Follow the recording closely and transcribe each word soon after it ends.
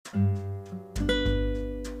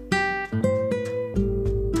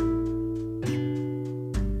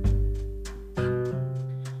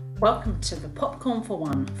Welcome to the Popcorn for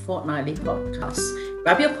One fortnightly podcast.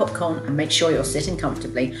 Grab your popcorn and make sure you're sitting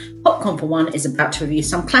comfortably. Popcorn for One is about to review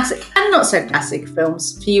some classic and not so classic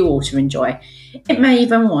films for you all to enjoy. It may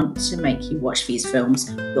even want to make you watch these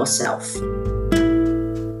films yourself.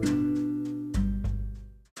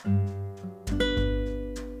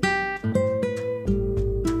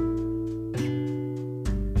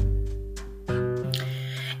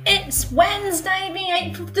 It's Wednesday, the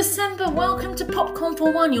 8th of December. Welcome to Popcorn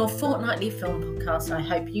for One, your fortnightly film podcast. I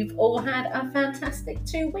hope you've all had a fantastic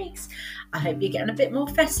 2 weeks. I hope you're getting a bit more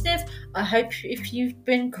festive. I hope if you've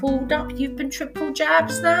been called up, you've been triple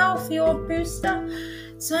jabs now for your booster.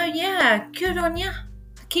 So yeah, good on you.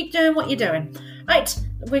 Keep doing what you're doing. Right,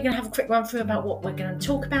 we're going to have a quick run through about what we're going to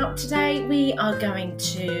talk about today. We are going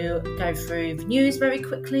to go through the news very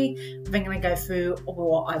quickly. We're then going to go through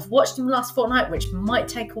what I've watched in the last fortnight, which might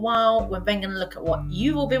take a while. We're then going to look at what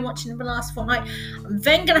you've all been watching in the last fortnight. I'm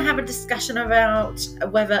then going to have a discussion about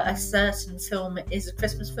whether a certain film is a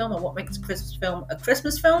Christmas film or what makes a Christmas film a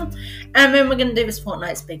Christmas film. And then we're going to do this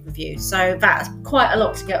fortnight's big review. So that's quite a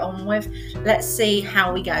lot to get on with. Let's see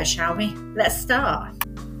how we go, shall we? Let's start.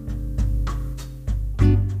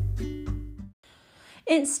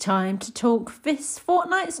 It's time to talk this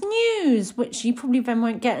fortnight's news, which you probably then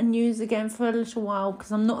won't get a news again for a little while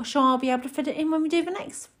because I'm not sure I'll be able to fit it in when we do the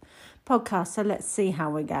next podcast. So let's see how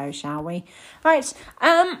we go, shall we? Right,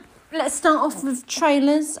 let's start off with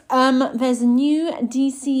trailers. There's a new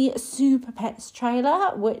DC Super Pets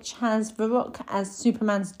trailer, which has The Rock as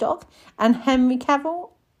Superman's dog and Henry Cavill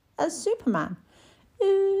as Superman.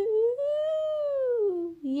 Ooh,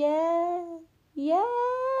 yeah,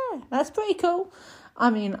 that's pretty cool. I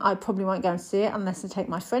mean, I probably won't go and see it unless I take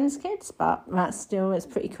my friends' kids, but it's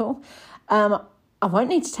pretty cool. I won't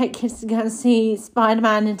need to take kids to go and see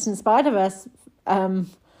Spider-Man Into the Spider-Verse, the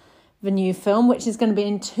new film, which is going to be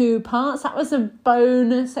in 2 parts. That was a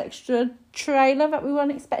bonus extra trailer that we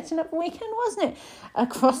weren't expecting at the weekend, wasn't it?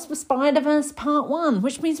 Across the Spider-Verse Part 1,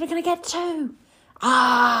 which means we're going to get 2.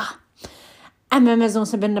 And then there's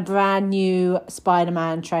also been the brand new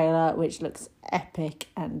Spider-Man trailer, which looks epic,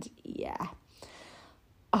 and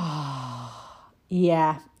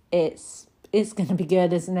it's going to be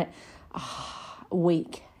good, isn't it? A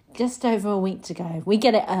week, just over a week to go. We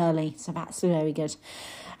get it early, so that's very good.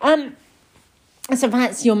 So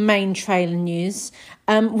that's your main trailer news.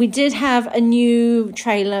 We did have a new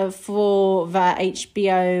trailer for the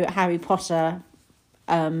HBO Harry Potter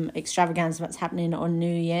extravaganza that's happening on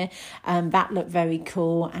New Year. That looked very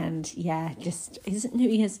cool, and just isn't New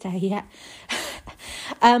Year's Day yet.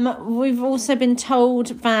 We've also been told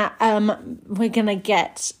that we're gonna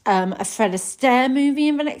get a Fred Astaire movie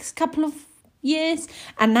in the next couple of years,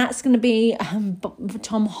 and that's going to be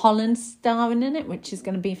Tom Holland starring in it, which is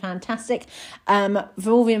going to be fantastic. For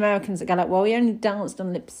all the Americans that go like, well, we only danced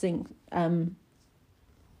on lip sync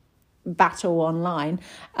battle online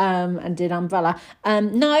and did Umbrella.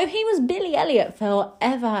 No, he was Billy Elliot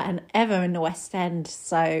forever and ever in the West End,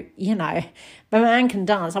 so the man can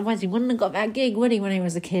dance, otherwise he wouldn't have got that gig, would he, when he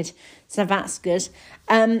was a kid? So that's good.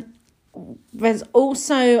 There's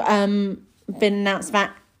also been announced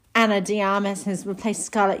that Ana de Armas has replaced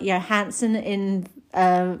Scarlett Johansson in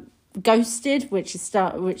Ghosted, which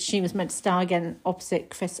she was meant to star again opposite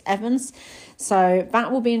Chris Evans. So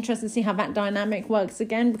that will be interesting to see how that dynamic works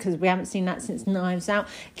again, because we haven't seen that since Knives Out.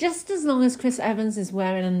 Just as long as Chris Evans is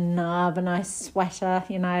wearing another nice sweater,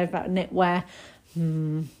 that knitwear.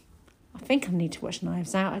 I think I need to watch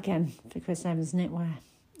Knives Out again for Chris Evans knitwear.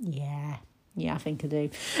 Yeah, I think I do.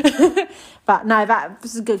 But no, that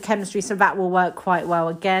was a good chemistry, so that will work quite well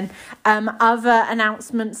again. Other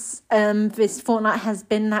announcements this fortnight has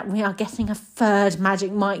been that we are getting a 3rd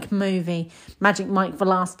Magic Mike movie. Magic Mike The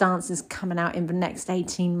Last Dance is coming out in the next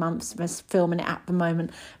 18 months. We're filming it at the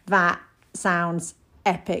moment. That sounds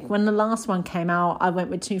epic. When the last one came out, I went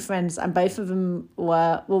with 2 friends, and both of them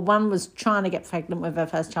were, one was trying to get pregnant with her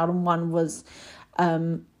first child, and one was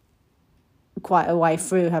quite a way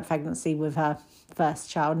through her pregnancy with her first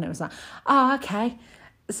child, and it was like, okay.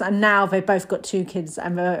 So now they've both got 2 kids,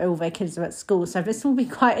 and all their kids are at school, so this will be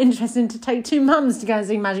quite interesting to take 2 mums to go and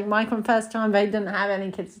see Magic Mike. On the first time they didn't have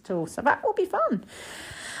any kids at all, so that will be fun.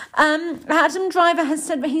 Adam Driver has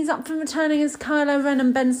said that he's up for returning as Kylo Ren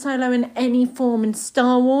and Ben Solo in any form in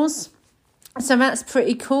Star Wars, so that's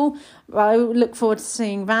pretty cool. I look forward to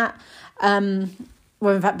seeing that.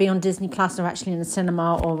 Whether that be on Disney Plus or actually in the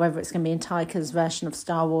cinema, or whether it's going to be in Taika's version of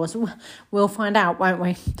Star Wars, we'll find out, won't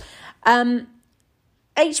we?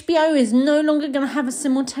 HBO is no longer going to have a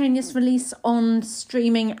simultaneous release on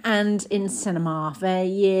streaming and in cinema. Their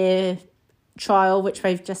year trial, which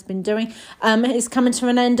they've just been doing, is coming to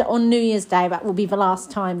an end on New Year's Day. That will be the last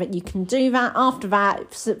time that you can do that. After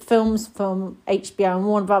that, films from HBO and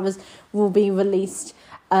Warner Brothers will be released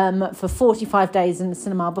for 45 days in the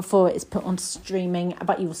cinema before it is put on streaming,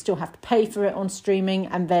 but you will still have to pay for it on streaming,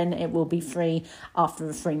 and then it will be free after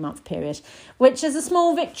a 3-month period, which is a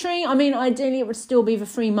small victory. I mean, ideally it would still be the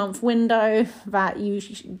 3-month window that you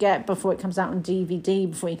get before it comes out on DVD,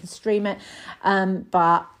 before you can stream it,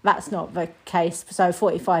 but that's not the case. So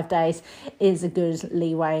 45 days is a good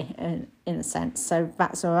leeway in a sense, so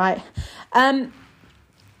that's all right.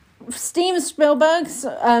 Steven Spielberg's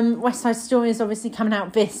West Side Story is obviously coming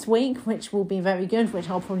out this week, which will be very good, which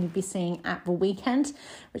I'll probably be seeing at the weekend,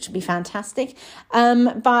 which will be fantastic.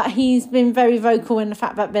 But he's been very vocal in the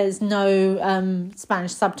fact that there's no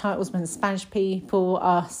Spanish subtitles when the Spanish people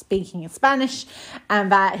are speaking in Spanish,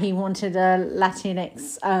 and that he wanted a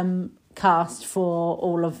Latinx cast for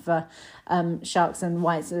all of the sharks and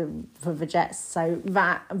whites for the Jets, so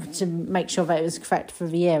that to make sure that it was correct for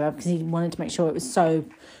the era, because he wanted to make sure it was so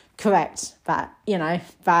correct that, you know,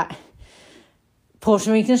 that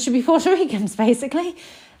Puerto Ricans should be Puerto Ricans, basically.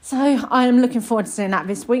 So I am looking forward to seeing that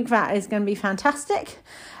this week. That is going to be fantastic.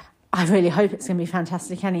 I really hope it's going to be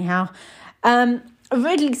fantastic anyhow.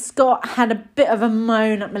 Ridley Scott had a bit of a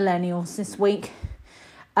moan at millennials this week.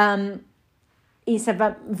 He said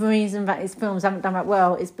that the reason that his films haven't done that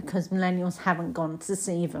well is because millennials haven't gone to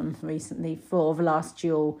see them recently for The Last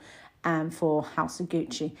Duel and for House of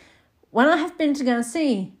Gucci. When I have been to go and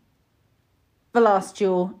see The Last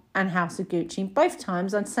Duel and House of Gucci, both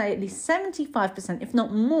times I'd say at least 75%, if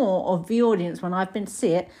not more, of the audience when I've been to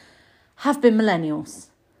see it have been millennials.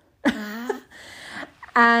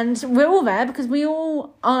 And we're all there because we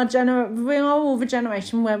all are we are all the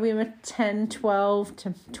generation where we were 10, 12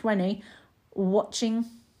 to 20 watching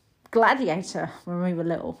Gladiator when we were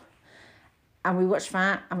little. And we watched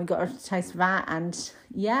that and we got a taste of that, and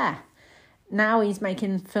yeah. Now he's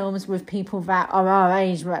making films with people that are our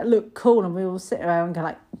age, that look cool, and we all sit around and go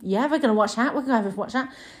like, yeah, we're going to watch that, we're going to watch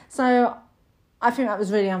that. So I think that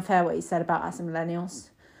was really unfair what he said about us and millennials.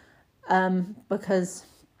 Because,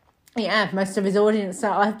 yeah, most of his audience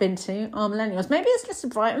that I've been to are millennials. Maybe it's just a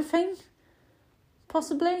Brighton thing,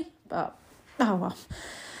 possibly, but oh well.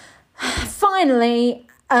 Finally,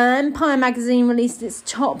 Empire magazine released its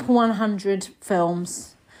top 100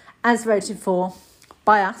 films as voted for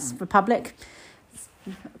by us, the public.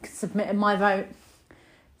 Submitted my vote.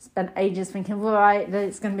 Spent ages thinking, right,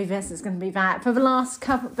 it's going to be this, it's going to be that. For the last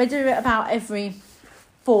couple, they do it about every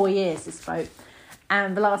 4 years, this vote.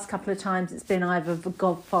 And the last couple of times it's been either The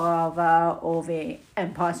Godfather or The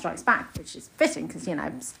Empire Strikes Back, which is fitting because, you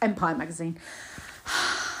know, it's Empire magazine.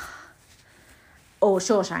 Or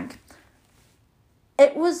Shawshank.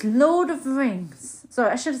 It was Lord of the Rings. Sorry,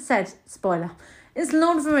 I should have said, spoiler. It's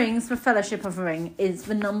Lord of the Rings, The Fellowship of the Ring, is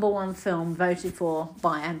the number one film voted for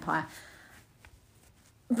by Empire.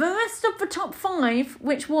 The rest of the top 5,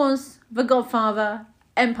 which was The Godfather,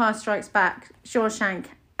 Empire Strikes Back, Shawshank,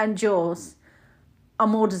 and Jaws, are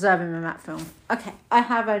more deserving than that film. Okay, I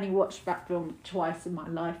have only watched that film twice in my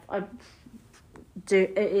life.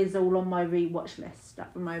 It is all on my rewatch list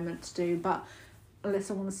at the moment to do, but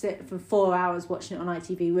unless I want to sit for 4 hours watching it on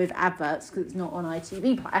ITV with adverts because it's not on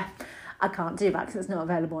ITV player, I can't do that because it's not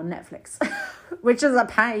available on Netflix, which is a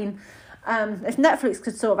pain. If Netflix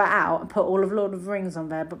could sort that out and put all of Lord of the Rings on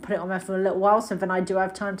there, but put it on there for a little while, so then I do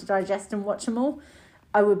have time to digest and watch them all,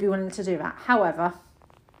 I would be willing to do that. However,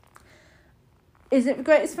 is it the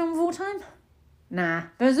greatest film of all time? Nah.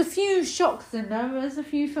 There's a few shocks in there. There's a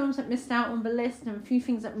few films that missed out on the list and a few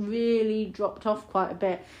things that really dropped off quite a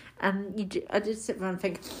bit. And I did sit there and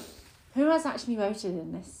think, who has actually voted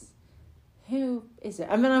in this? Who is it?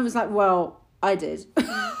 And then I was like, well, I did.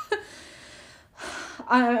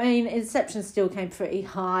 I mean, Inception still came pretty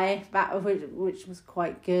high, which was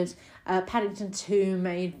quite good. Paddington 2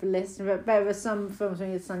 made the list. There were some films where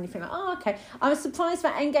you suddenly think, like, oh, okay. I was surprised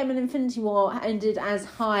that Endgame and Infinity War ended as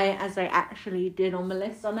high as they actually did on the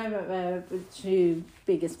list. I know that they're the two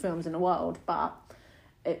biggest films in the world, but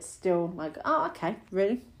it's still like, oh, okay,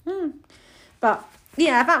 really? But,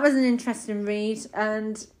 yeah, that was an interesting read.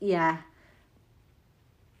 And, yeah,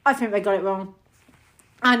 I think they got it wrong.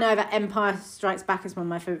 I know that Empire Strikes Back is one of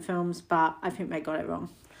my favourite films, but I think they got it wrong.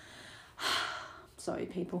 Sorry,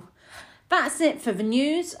 people. That's it for the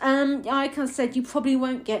news. Like I said, you probably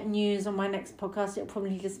won't get news on my next podcast. It'll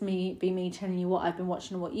probably just be me telling you what I've been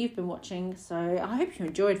watching and what you've been watching. So I hope you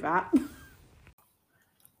enjoyed that.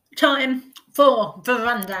 Time for the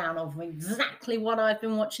rundown of exactly what I've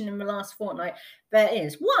been watching in the last fortnight. There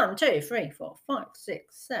is 1, 2, 3, 4, 5,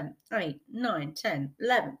 6, 7, 8, 9, 10,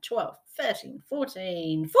 11, 12, 13,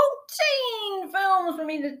 14, 14 films for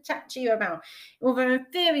me to chat to you about. Although in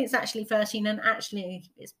theory it's actually 13 and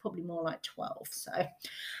actually it's probably more like 12. So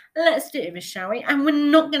let's do this, shall we? And we're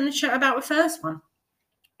not going to chat about the first one.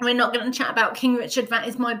 We're not going to chat about King Richard. That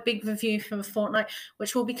is my big review for the fortnight,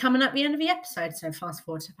 which will be coming at the end of the episode. So fast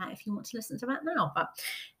forward to that if you want to listen to that now. But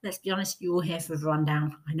let's be honest, you're all here for the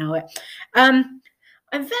rundown. I know it. And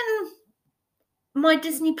then my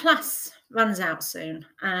Disney Plus runs out soon,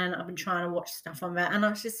 and I've been trying to watch stuff on there. And I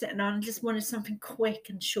was just sitting there and just wanted something quick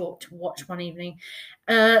and short to watch one evening.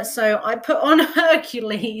 So I put on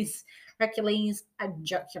Hercules and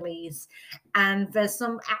Hercules, and there's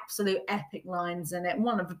some absolute epic lines in it.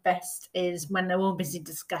 One of the best is when they're all busy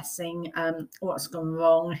discussing what's gone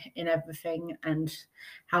wrong in everything and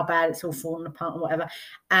how bad it's all fallen apart and whatever.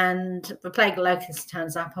 And the plague locust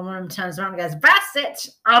turns up, and one of them turns around and goes, "That's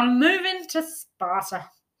it, I'm moving to Sparta."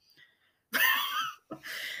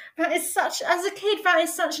 That is such, as a kid, that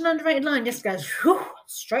is such an underrated line. Just goes whew,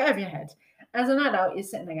 straight over your head. As an adult, you're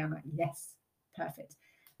sitting there going like, yes, perfect.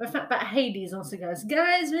 The fact that Hades also goes,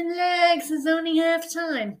 "Guys, relax, there's only half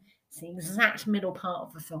time." It's the exact middle part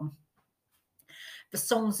of the film. The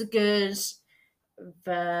songs are good.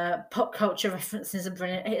 The pop culture references are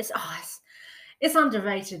brilliant. It's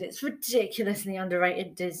underrated. It's ridiculously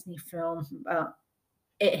underrated Disney film, but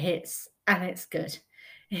it hits and it's good.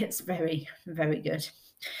 It's very, very good.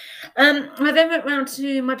 I then went round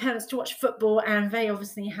to my parents to watch football, and they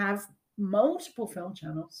obviously have multiple film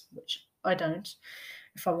channels, which I don't.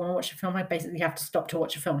 If I want to watch a film, I basically have to stop to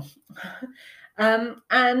watch a film.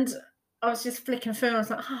 And I was just flicking through, and I was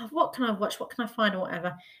like, oh, what can I watch? What can I find, or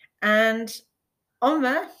whatever? And on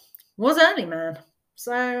there was Early Man.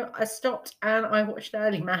 So I stopped and I watched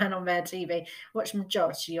Early Man on their TV, watched the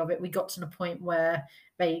majority of it. We got to the point where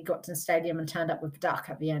they got to the stadium and turned up with the duck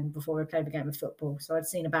at the end before we played the game of football. So I'd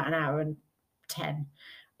seen about an hour and 10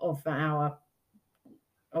 of the hour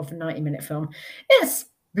of the 90-minute film.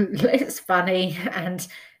 It's funny, and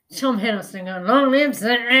Tom Hiddleston going, "Long live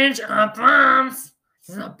St. Bombs,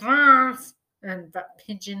 and that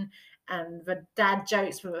pigeon, and the dad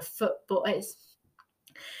jokes with a football.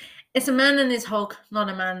 It's a man and his hog, not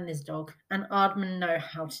a man and his dog, and Aardman know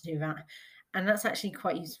how to do that, and that's actually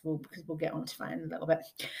quite useful because we'll get onto that in a little bit.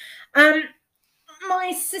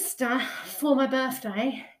 My sister, for my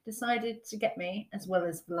birthday, decided to get me, as well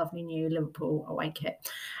as the lovely new Liverpool away kit,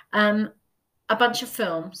 a bunch of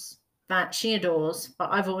films that she adores, but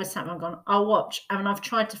I've always sat there and gone, I'll watch. And I've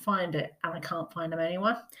tried to find it, and I can't find them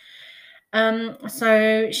anywhere.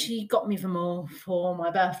 So she got me them all for my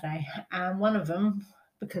birthday, and one of them,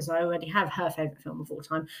 because I already have her favourite film of all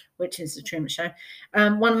time, which is The Truman Show.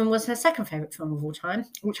 One of them was her second favourite film of all time,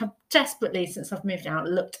 which I've desperately, since I've moved out,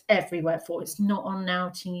 looked everywhere for. It's not on Now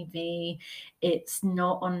TV, it's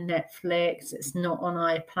not on Netflix, it's not on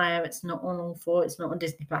iPlayer, it's not on All 4, it's not on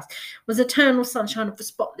Disney Plus. It was Eternal Sunshine of the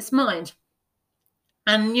Spotless Mind.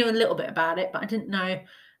 And knew a little bit about it, but I didn't know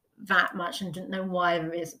that much and didn't know why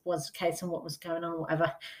it was the case and what was going on, or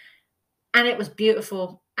whatever. And it was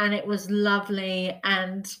beautiful and it was lovely,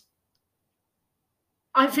 and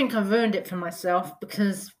I think I ruined it for myself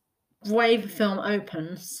because the way the film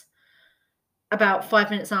opens, about 5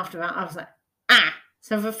 minutes after that, I was like,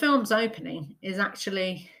 so the film's opening is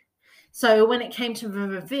actually, so when it came to the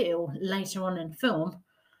reveal later on in the film,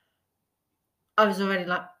 I was already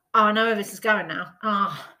like, oh, I know where this is going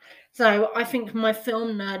now. So I think my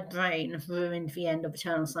film nerd brain ruined the end of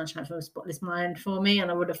Eternal Sunshine of a Spotless Mind for me, and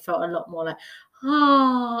I would have felt a lot more like,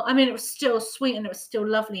 I mean, it was still sweet and it was still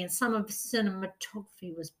lovely, and some of the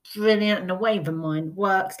cinematography was brilliant, and the way the mind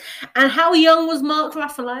works. And how young was Mark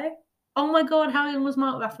Ruffalo? Oh my God, how young was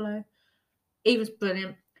Mark Ruffalo? He was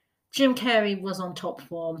brilliant. Jim Carrey was on top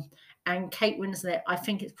form, and Kate Winslet, I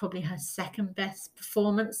think it's probably her second best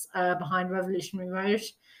performance behind Revolutionary Road,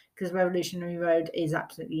 because Revolutionary Road is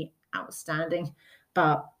absolutely outstanding.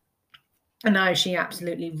 But no, she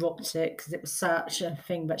absolutely rocked it because it was such a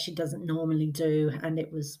thing that she doesn't normally do, and it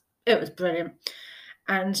was brilliant.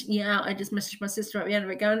 And yeah, I just messaged my sister at the end of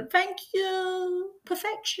it going, "Thank you,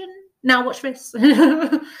 perfection. Now watch this."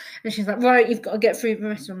 And she's like, "Right, you've got to get through the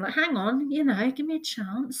rest." I'm like, "Hang on, give me a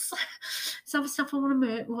chance. It's other stuff I want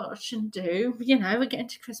to watch and do. We're getting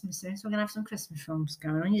to Christmas soon, so we're gonna have some Christmas films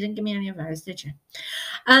going on. You didn't give me any of those, did you?"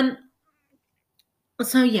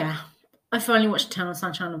 So yeah, I finally watched Eternal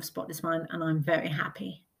Sunshine of a Spotless Mind, and I'm very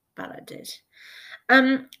happy that I did.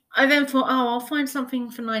 I then thought, I'll find something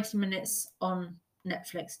for 90 minutes on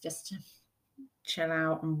Netflix just to chill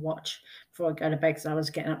out and watch before I go to bed because I was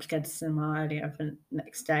getting up to go to cinema earlier the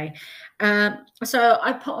next day. So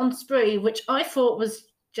I put on Spree, which I thought was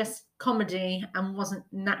just comedy and wasn't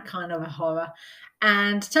that kind of a horror.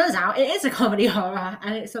 And turns out it is a comedy horror,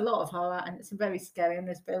 and it's a lot of horror, and it's very scary, and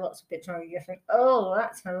there's lots of bits where you think, oh,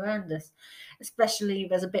 that's horrendous. Especially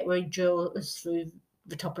there's a bit where he drills through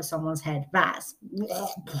the top of someone's head. That's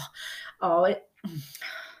oh,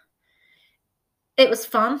 it was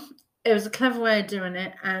fun. It was a clever way of doing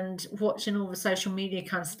it, and watching all the social media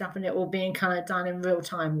kind of stuff and it all being kind of done in real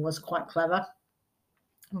time was quite clever.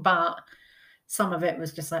 But some of it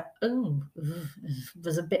was just like, oh,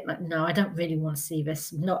 was a bit like, no, I don't really want to see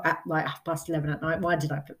this. Not at like 11:30 at night. Why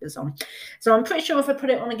did I put this on? So I'm pretty sure if I put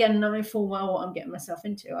it on again, knowing full well what I'm getting myself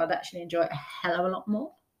into, I'd actually enjoy it a hell of a lot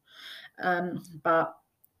more. But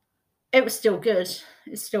it was still good.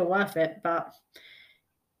 It's still worth it, but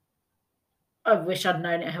I wish I'd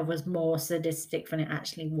known it was more sadistic than it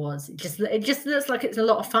actually was. It just looks like it's a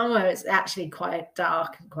lot of fun where it's actually quite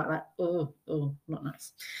dark and quite like, oh, not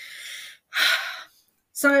nice.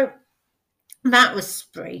 So that was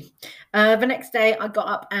Spree. The next day I got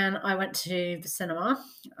up and I went to the cinema.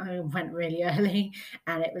 I went really early,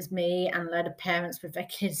 and it was me and a load of parents with their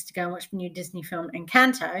kids to go and watch the new Disney film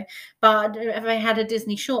Encanto. But they had a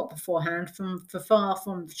Disney short beforehand from For Far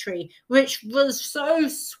From the Tree, which was so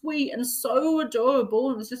sweet and so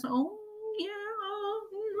adorable. It was just like, oh yeah,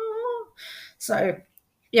 oh, no. So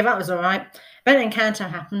yeah, that was all right. Then Encanto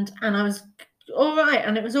happened, and I was all right,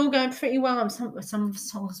 and it was all going pretty well. And some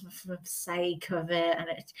songs were for the sake of it, and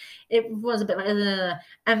it was a bit like,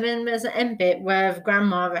 and then there's an end bit where the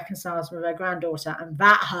grandma reconciles with her granddaughter, and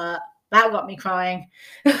that hurt. That got me crying.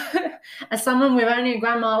 As someone with only a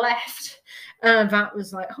grandma left, that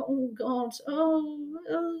was like, oh God,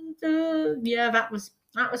 yeah, that was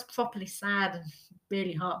properly sad and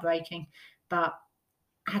really heartbreaking, but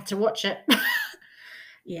I had to watch it.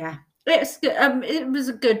 Yeah. It's good. It was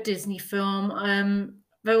a good Disney film.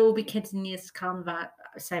 There will be kids in years to come that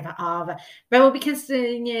say that there will be kids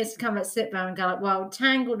in years to come that sit there and go like, well,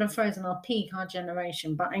 Tangled and Frozen are peak our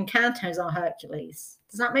generation, but Encanto's our Hercules.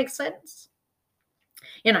 Does that make sense?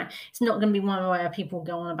 You know, it's not going to be one where people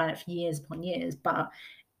go on about it for years upon years, but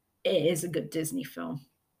it is a good Disney film.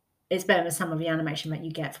 It's better than some of the animation that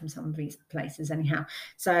you get from some of these places anyhow.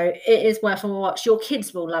 So it is worth a watch. Your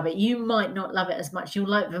kids will love it. You might not love it as much. You'll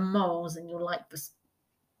like the morals and you'll like the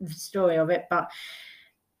story of it, but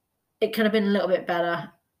it could have been a little bit better.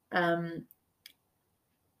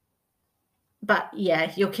 But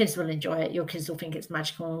yeah, your kids will enjoy it. Your kids will think it's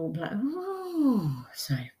magical and will be like, oh.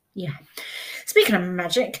 So yeah. Speaking of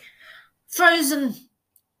magic, Frozen.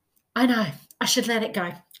 I know. I should let it go.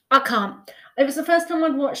 I can't. It was the first time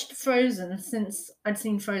I'd watched Frozen since I'd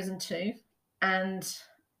seen Frozen 2. And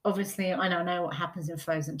obviously, I now know what happens in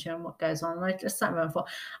Frozen 2 and what goes on. And I just sat there and thought,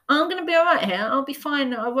 I'm going to be all right here. I'll be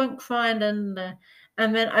fine. I won't cry. And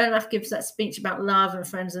then Olaf gives that speech about love and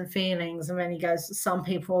friends and feelings. And then he goes, some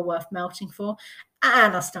people are worth melting for.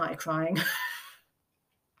 And I started crying.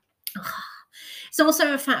 It's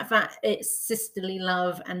also the fact that it's sisterly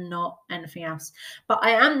love and not anything else. But I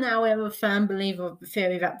am now a firm believer of the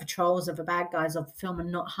theory that the trolls are the bad guys of the film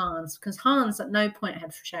and not Hans, because Hans at no point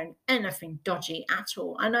had shown anything dodgy at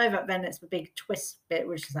all. I know that then it's the big twist bit,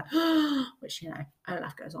 which is like, which, you know,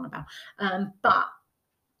 Olaf goes on about. But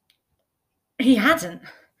he hadn't.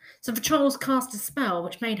 So the trolls cast a spell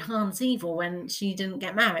which made Hans evil when she didn't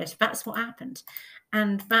get married. That's what happened.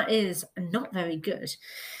 And that is not very good.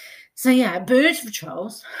 So yeah, boo to the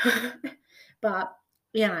trolls. But,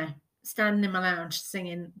 you know, standing in my lounge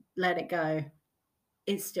singing Let It Go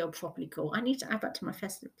is still properly cool. I need to add that to my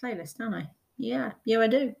festive playlist, don't I? Yeah, I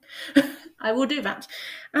do. I will do that.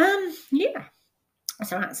 Yeah.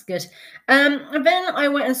 So that's good. And then I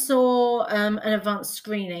went and saw an advanced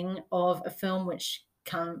screening of a film which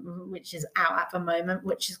is out at the moment,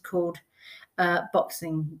 which is called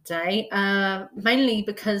Boxing Day, mainly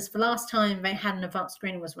because the last time they had an advanced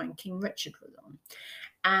screening was when King Richard was on,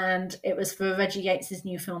 and it was for Reggie Yates'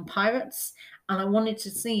 new film Pirates, and I wanted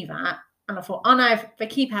to see that, and I thought, oh no, if they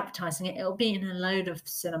keep advertising it, it'll be in a load of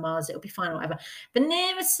cinemas, it'll be fine or whatever. The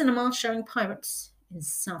nearest cinema showing Pirates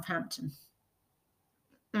is Southampton.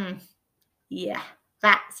 Yeah,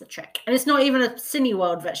 that's a trick, and it's not even a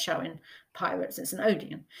Cineworld that's showing Pirates, it's an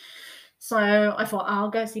Odeon. So I thought,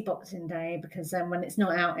 I'll go see Boxing Day, because then when it's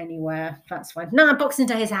not out anywhere, that's fine. No, Boxing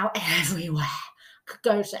Day is out everywhere. I could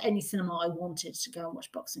go to any cinema I wanted to go and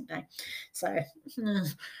watch Boxing Day. So,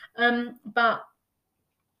 but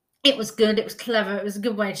It was good, it was clever, it was a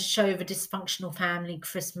good way to show the dysfunctional family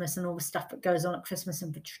Christmas and all the stuff that goes on at Christmas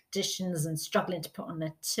and the traditions and struggling to put on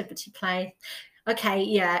nativity play. Okay,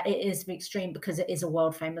 yeah, it is the extreme because it is a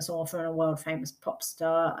world famous author and a world famous pop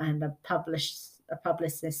star and a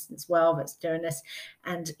publicist as well that's doing this.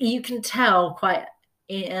 And you can tell quite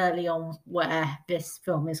early on where this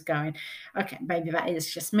film is going. Okay, maybe that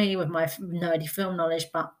is just me with my nerdy film knowledge,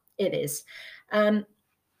 but it is. Um,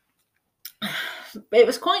 it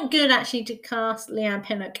was quite good actually to cast Leanne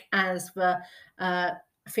Pinnock as the uh,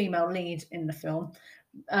 female lead in the film,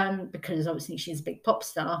 because obviously she's a big pop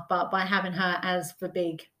star. But by having her as the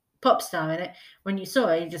big pop star in it, when you saw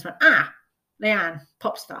her, you just went, Leanne,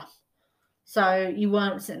 pop star. So you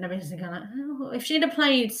weren't sitting there thinking like, oh, if she'd have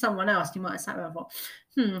played someone else, you might have sat there and thought,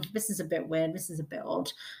 this is a bit weird, this is a bit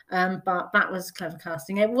odd. But that was clever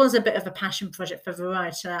casting. It was a bit of a passion project for the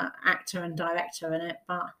writer, actor, and director in it,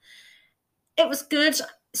 but it was good.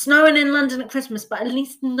 Snowing in London at Christmas, but at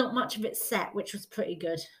least not much of it set, which was pretty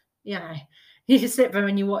good. You know, you just sit there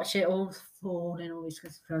and you watch it all fall in all these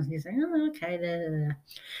Christmas films, and you say, "Oh, okay," da, da, da.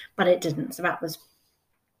 But it didn't. So that was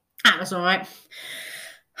all right.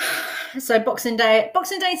 So Boxing Day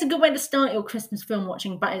is a good way to start your Christmas film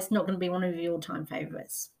watching, but it's not going to be one of your all-time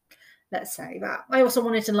favourites. Let's say that. I also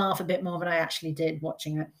wanted to laugh a bit more than I actually did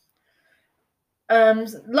watching it.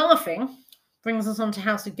 Laughing brings us on to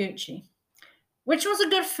House of Gucci, which was a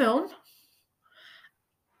good film.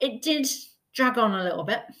 It did drag on a little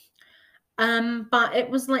bit, but it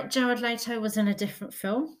was like Jared Leto was in a different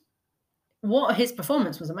film. His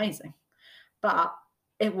performance was amazing, but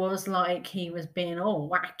it was like he was being all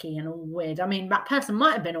wacky and all weird. I mean, that person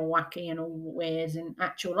might have been all wacky and all weird in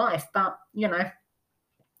actual life, but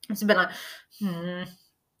it's a bit like,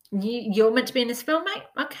 you're meant to be in this film, mate?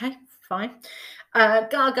 Okay, fine.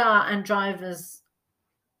 Gaga and Driver's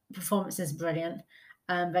performance is brilliant.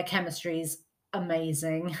 Their chemistry is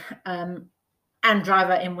amazing. And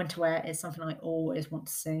Driver in winter wear is something I always want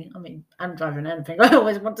to see. I mean, and Driver in anything I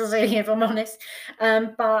always want to see, if I'm honest.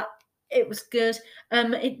 But it was good.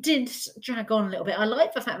 It did drag on a little bit. I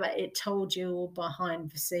like the fact that it told you all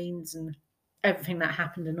behind the scenes and everything that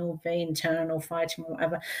happened and all the internal fighting or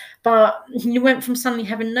whatever. But you went from suddenly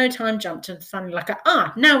having no time jump to suddenly like,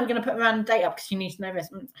 now we're going to put a random date up because you need to know this.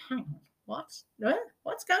 Hang on, what?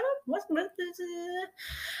 What's going on?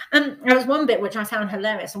 There was one bit which I found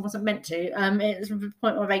hilarious and wasn't meant to. It's the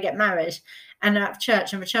point where they get married and they're at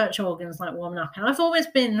church and the church organ's like warming up. And I've always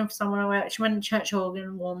been someone where when the church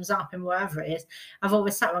organ warms up and wherever it is, I've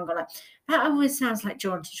always sat there and gone like, that always sounds like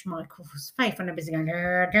George Michael's Faith when they're busy going.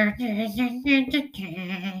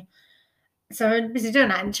 So I'm busy doing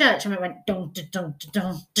that in church and it went dun dun dun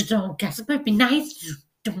dun dun dun. Guess it might be nice.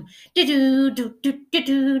 Do do do do do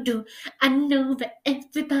do do. I know that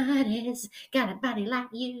everybody's got a body like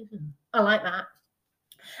you. I like that.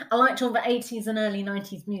 I liked all the 80s and early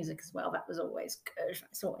 90s music as well. That was always good.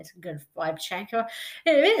 It's always a good vibe checker.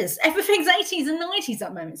 It is. Everything's 80s and 90s at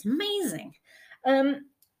the moment. It's amazing.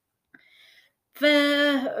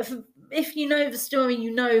 If you know the story,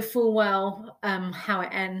 you know full well how it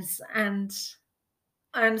ends. And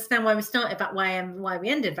I understand why we started that way and why we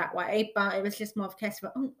ended that way, but it was just more of a case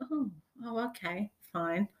of, okay,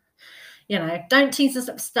 fine. Don't tease us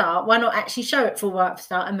at the start. Why not actually show it full right at the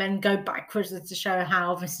start and then go backwards to show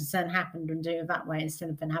how this has then happened and do it that way instead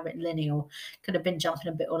of have it linear. Could have been jumping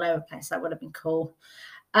a bit all over the place. That would have been cool.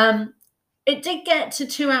 It did get to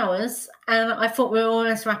 2 hours and I thought we were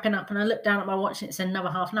almost wrapping up and I looked down at my watch and it said another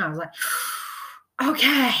half an hour. I was like,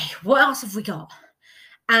 okay, what else have we got?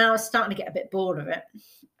 And I was starting to get a bit bored of it.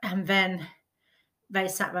 And then they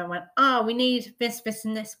sat there and went, we need this, this,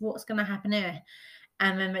 and this. What's going to happen here?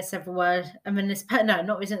 And then they said the word. And then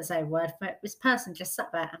we didn't say a word. But this person just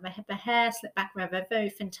sat there and they had their hair slipped back around their very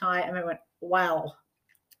thin tie. And they went, wow.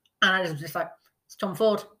 And I was just like, it's Tom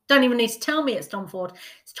Ford. Don't even need to tell me it's Tom Ford.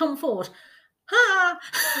 It's Tom Ford. Ha!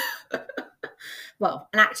 Well,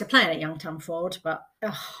 an actor playing a young Tom Ford, but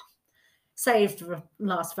saved the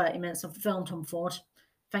last 30 minutes of the film, Tom Ford.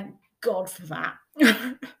 Thank God for that.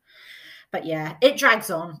 But yeah, it drags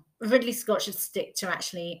on. Ridley Scott should stick to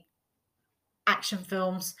actually action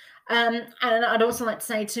films. And I'd also like to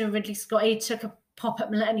say to Ridley Scott, he took a pop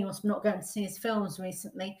at millennials for not going to see his films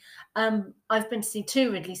recently. I've been to see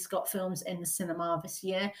 2 Ridley Scott films in the cinema this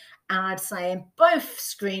year, and I'd say in both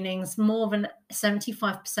screenings, more than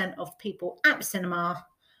 75% of people at the cinema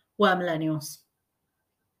were millennials.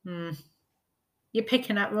 You're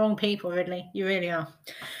picking at wrong people, Ridley. You really are.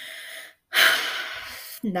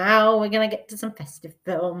 Now we're going to get to some festive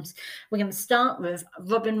films. We're going to start with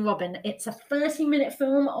Robin Robin. It's a 30-minute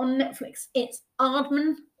film on Netflix. It's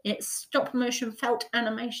Aardman It's stop motion felt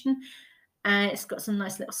animation. And it's got some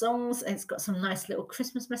nice little songs. It's got some nice little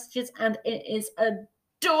Christmas messages. And it is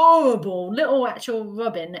adorable. Little actual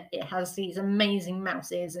Robin. It has these amazing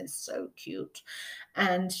mouse ears. It's so cute.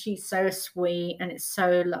 And she's so sweet. And it's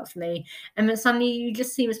so lovely. And then suddenly you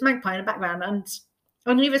just see Miss Magpie in the background. And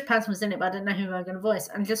I knew this person was in it, but I didn't know who they were going to voice.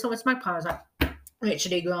 And just saw Miss Magpie. I was like,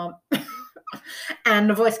 Richard E. Grant. And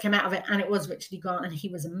the voice came out of it, and it was Richard E. Grant, and he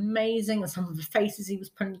was amazing. And some of the faces he was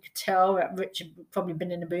putting, you could tell that Richard had probably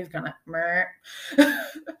been in the booth going like,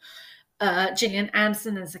 Gillian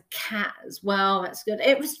Anderson as a cat as well. That's good.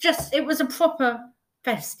 It was a proper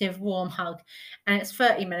festive, warm hug, and it's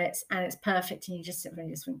 30 minutes, and it's perfect, and you just sit there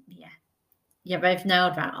and just think, yeah, they've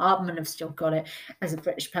nailed that. Aardman have still got it. As a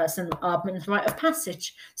British person, Aardman's rite of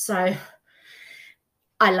passage. So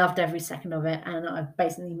I loved every second of it, and I've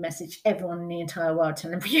basically messaged everyone in the entire world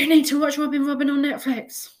telling them, you need to watch Robin on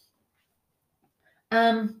Netflix.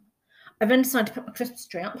 I then decided to put my Christmas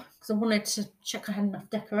tree up because I wanted to check I had enough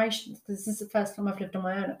decorations, because this is the first time I've lived on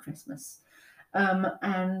my own at Christmas.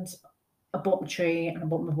 And I bought my tree and I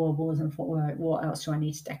bought my baubles and I thought, well, what else do I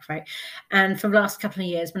need to decorate? And for the last couple of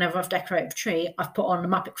years, whenever I've decorated a tree, I've put on the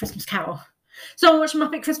Muppet Christmas Carol. So I watched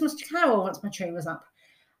Muppet Christmas Carol once my tree was up.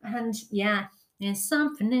 And yeah, there's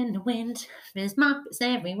something in the wind. There's Muppets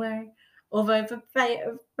everywhere. Although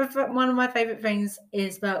one of my favourite things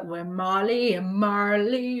is that we're Marley and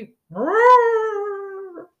Marley.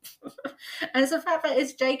 And it's the fact that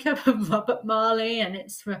it's Jacob and Robert Marley, and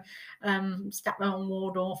it's for Statler and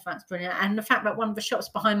Waldorf. That's brilliant. And the fact that one of the shots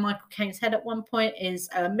behind Michael Caine's head at one point is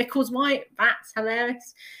Mickleswhite. That's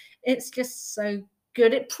hilarious. It's just so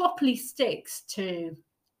good. It properly sticks to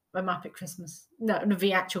the Muppet Christmas,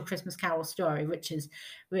 the actual Christmas Carol story, which is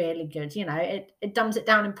really good. You know, it dumbs it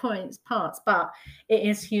down in parts, but it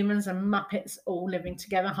is humans and Muppets all living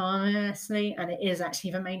together harmoniously, and it is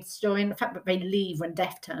actually the main story. And the fact that they leave when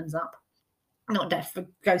Death turns up, not Death, the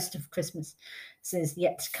Ghost of Christmas is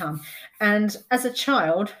yet to come. And as a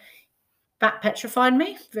child, that petrified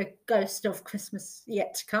me, the Ghost of Christmas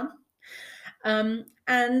yet to come.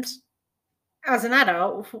 And as an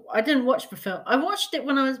adult, I didn't watch the film. I watched it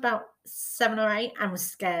when I was about 7 or 8 and was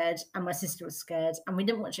scared, and my sister was scared, and we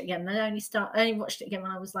didn't watch it again. I only watched it again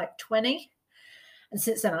when I was like 20, and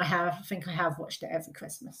since then I think I have watched it every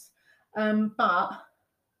Christmas. But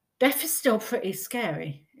Death is still pretty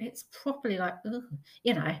scary. It's properly like,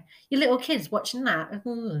 you know, your little kids watching that.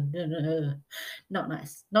 Not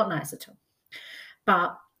nice at all.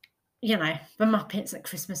 But you know, the Muppets at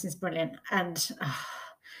Christmas is brilliant, and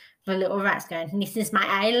the little rats going, "This is my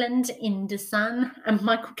island in the sun," and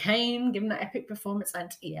Michael Caine giving that epic performance.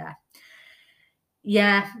 And yeah,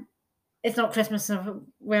 it's not Christmas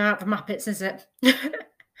without the Muppets, is it?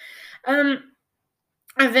 I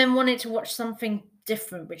then wanted to watch something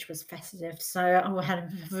different, which was festive, so I had a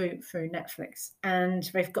route through Netflix, and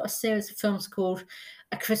they've got a series of films called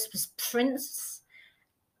A Christmas Prince,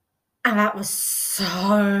 and that was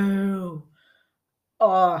so.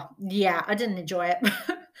 Oh yeah, I didn't enjoy it.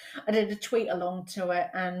 I did a tweet along to it,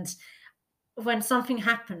 and when something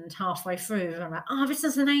happened halfway through, I'm like, "Oh, this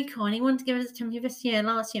is an acorn. He wanted to give it to me last year,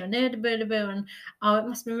 and oh, it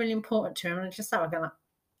must be really important to him." And I just sat there going, like,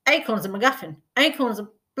 "Acorn's a MacGuffin. Acorn's a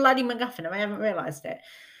bloody MacGuffin. I haven't realised it."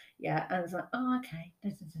 Yeah, and I was like, "Oh, okay."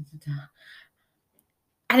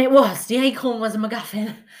 And it was. The acorn was a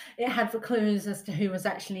MacGuffin. It had the clues as to who was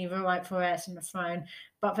actually the rightful heir to the throne,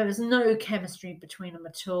 but there was no chemistry between them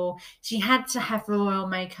at all. She had to have the royal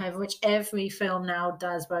makeover, which every film now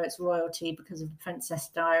does, where it's royalty because of the Princess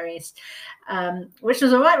Diaries, which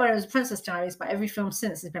was all right when it was Princess Diaries, but every film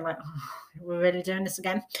since has been like, oh, we're really doing this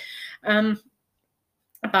again.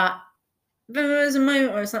 But there was a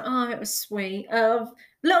moment where I was like, oh, it was sweet.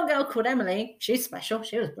 Little girl called Emily, she's special,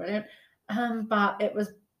 she was brilliant, but it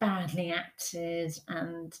was badly acted,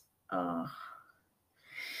 and do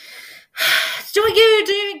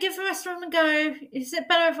I give the rest of them a go? Is it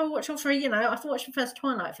better if I watch all three? You know, I've watched the first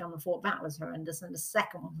Twilight film and thought that was horrendous, and the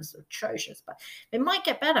second one was atrocious, but it might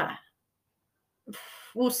get better.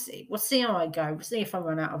 We'll see how I go. We'll see if I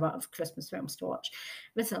run out of Christmas films to watch.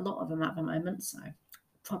 There's a lot of them at the moment, so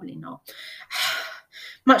probably not.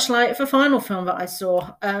 Much like the final film that I saw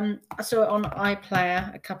it on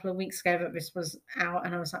iPlayer a couple of weeks ago that this was out,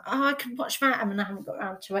 and I was like, oh, I could watch that, and then I haven't got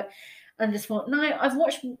around to it, and just thought, no,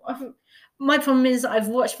 my problem is I've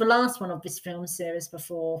watched the last one of this film series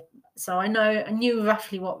before, so I knew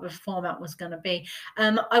roughly what the format was going to be.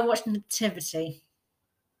 I watched Nativity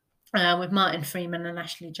with Martin Freeman and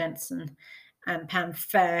Ashley Jensen and Pam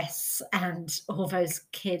Ferris and all those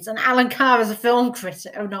kids, and Alan Carr as a film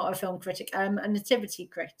critic, not a film critic, a nativity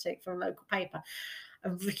critic for a local paper.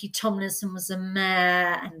 and Ricky Tomlinson was the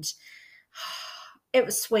mayor, and it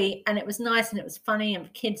was sweet and it was nice and it was funny, and the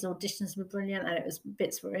kids' auditions were brilliant, and it was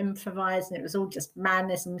bits were improvised and it was all just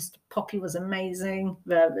madness, and Mr. Poppy was amazing,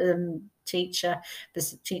 the teacher,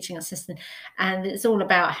 the teaching assistant, and it's all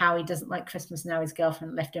about how he doesn't like Christmas now. His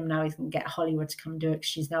girlfriend left him, now he can get Hollywood to come do it because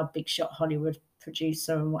she's now a big shot Hollywood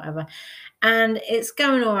producer and whatever, and it's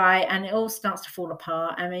going all right, and it all starts to fall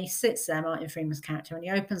apart, and he sits there, Martin Freeman's character, and he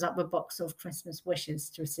opens up a box of Christmas wishes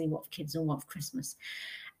to see what the kids all want for Christmas.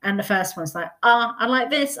 And the first one's like, oh, I'd like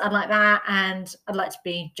this, I'd like that, and I'd like to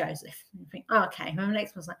be Joseph. And you think, oh, okay. And the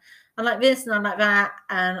next one's like, I like this and I like that,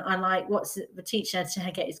 and I like the teacher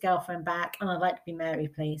to get his girlfriend back, and I'd like to be Mary,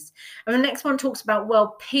 please. And the next one talks about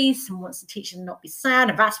world peace and wants the teacher to not be sad,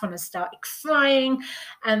 and that's when I started crying.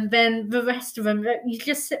 And then the rest of them, you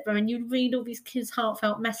just sit there and you read all these kids'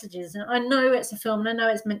 heartfelt messages. And I know it's a film, and I know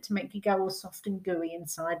it's meant to make you go all soft and gooey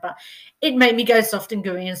inside, but it made me go soft and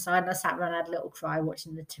gooey inside, and I sat there and had a little cry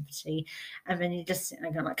watching Nativity. And then you just sit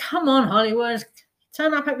there going like, come on, Hollywood,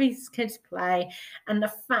 turn up at these kids' play. And the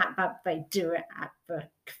fact that they do it at the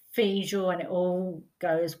cathedral and it all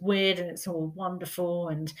goes weird and it's all wonderful,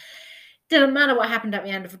 and it didn't matter what happened at the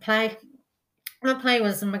end of the play. The play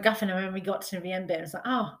was a MacGuffin, and when we got to the end bit, it was like,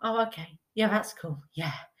 oh, okay, yeah, that's cool,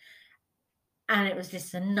 yeah. And it was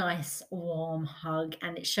just a nice, warm hug,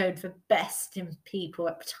 and it showed the best in people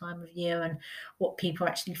at the time of year and what people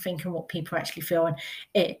actually think and what people actually feel. And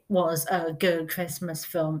it was a good Christmas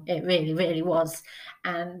film. It really, really was.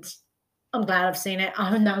 And I'm glad I've seen it.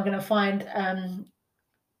 I'm now going to find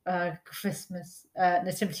Christmas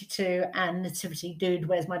Nativity 2 and Nativity Dude,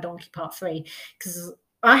 Where's My Donkey Part 3, because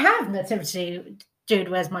I have Nativity Dude,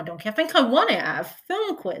 Where's My Donkey. I think I won it at a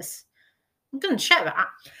film quiz. I'm going to check that.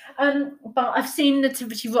 But I've seen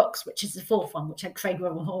Nativity Rocks, which is the fourth one, which had Craig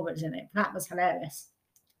Revel-Horwood in it. That was hilarious.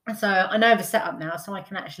 And so I know the setup now, so I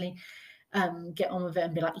can actually get on with it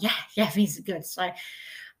and be like, yeah, these are good. So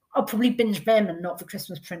I'll probably binge them and not the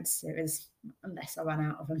Christmas Prince series, unless I run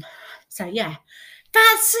out of them. So yeah,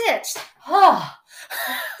 that's it. Oh,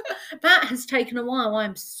 that has taken a while.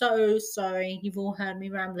 I'm so sorry. You've all heard me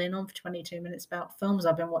rambling on for 22 minutes about films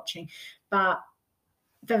I've been watching, but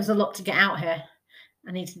there was a lot to get out here.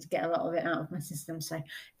 I needed to get a lot of it out of my system. So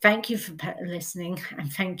thank you for listening,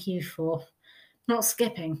 and thank you for not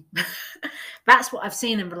skipping. That's what I've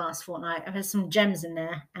seen in the last fortnight. There's some gems in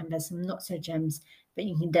there, and there's some not so gems, but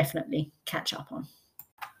you can definitely catch up on.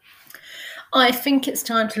 I think it's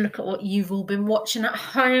time to look at what you've all been watching at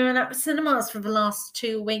home and at the cinemas for the last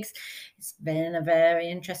 2 weeks. It's been a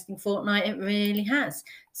very interesting fortnight. It really has.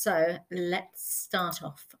 So let's start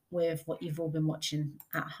off with what you've all been watching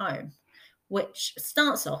at home, which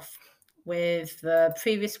starts off with the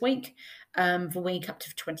previous week, the week up to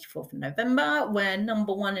the 24th of November, where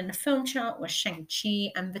number one in the film chart was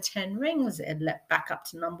Shang-Chi and the Ten Rings. It had leapt back up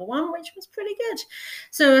to number one, which was pretty good.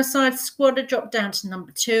 Suicide Squad had dropped down to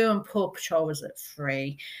number 2, and Paw Patrol was at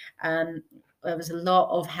 3. There was a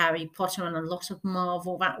lot of Harry Potter and a lot of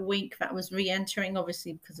Marvel that week that was re-entering,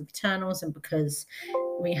 obviously because of Eternals and because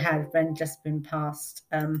we had then just been past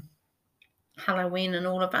Halloween and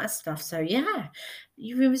all of that stuff. So yeah,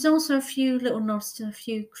 there was also a few little nods to a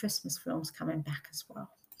few Christmas films coming back as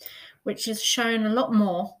well, which is shown a lot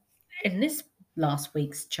more in this last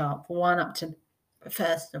week's chart, for one up to the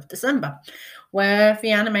 1st of December, where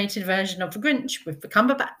the animated version of The Grinch with the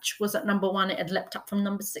Cumberbatch was at number 1. It had leapt up from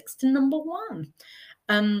number 6 to number 1.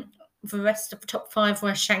 The rest of the top 5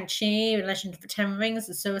 were Shang-Chi, Legend of the Ten Rings,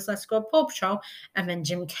 The Suicide Squad, Paw Patrol, and then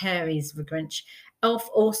Jim Carrey's The Grinch. Elf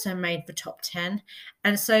also made the top 10,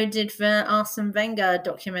 and so did the Arsene Wenger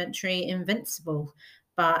documentary Invincible.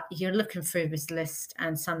 But you're looking through this list,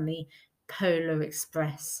 and suddenly Polar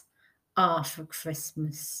Express, After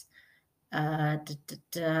Christmas, Last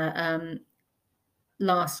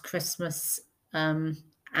Christmas, and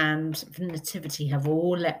The Nativity have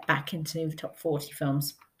all leapt back into the top 40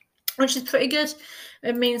 films, which is pretty good.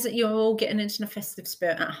 It means that you're all getting into the festive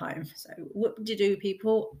spirit at home. So whoop-de-doo,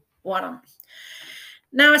 people. Well done.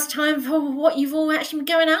 Now it's time for what you've all actually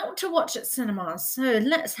been going out to watch at cinemas. So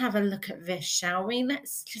let's have a look at this, shall we?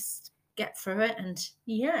 Let's just get through it, and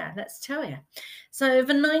yeah, let's tell you. So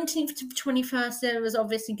the 19th to the 21st, there was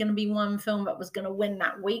obviously going to be one film that was going to win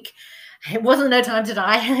that week. It wasn't No Time to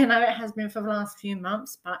Die. I know it has been for the last few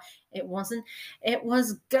months, but it wasn't. It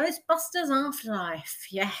was Ghostbusters Afterlife.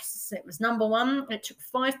 Yes, it was number 1. It took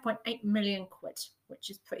 5.8 million quid, which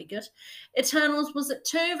is pretty good. Eternals was at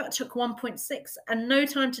 2, that took 1.6, and No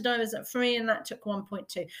Time to Die was at 3, and that took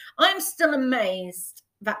 1.2. I'm still amazed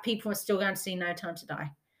that people are still going to see No Time to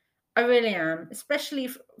Die. I really am, especially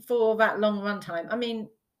for that long runtime. I mean,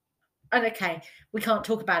 and okay, we can't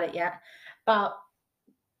talk about it yet, but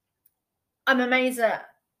I'm amazed that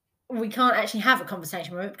we can't actually have a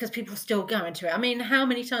conversation with it because people are still going to it. I mean, how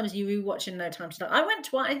many times are you watching No Time to Die? I went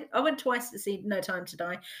twice. I went twice to see No Time to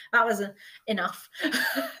Die. That was enough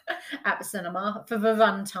at the cinema for the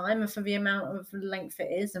run time and for the amount of length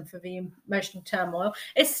it is and for the emotional turmoil.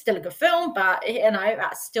 It's still a good film, but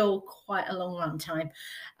that's still quite a long run time.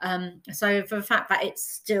 So for the fact that it's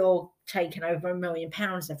still taken over £1 million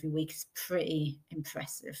every week is pretty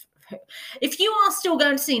impressive. If you are still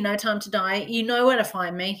going to see No Time to Die, you know where to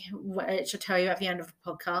find me, which I'll tell you at the end of the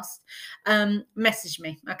podcast. Message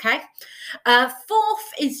me, okay? 4th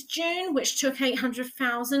is June, which took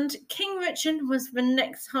 800,000. King Richard was the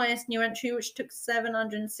next highest new entry, which took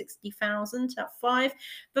 760,000 at 5.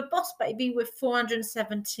 The Boss Baby with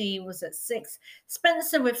 470 was at 6.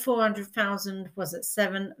 Spencer with 400,000 was at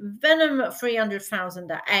 7. Venom at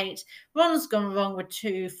 300,000 at 8. Ron's Gone Wrong with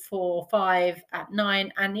 245 at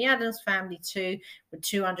 9. And The Addams Family 2 with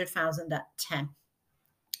 200,000 at 10.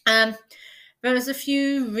 There was a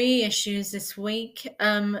few reissues this week,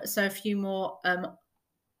 so a few more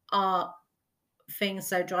art things.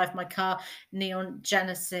 So Drive My Car, Neon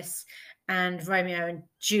Genesis, and Romeo and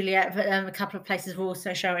Juliet. But a couple of places were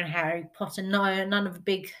also showing Harry Potter. No, none of the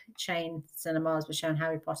big chain cinemas were showing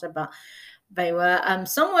Harry Potter, but they were.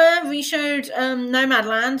 Somewhere we showed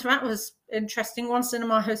Nomadland. That was interesting. One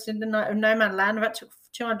cinema hosted the night of Nomadland. That took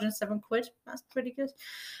 £207. That's pretty good.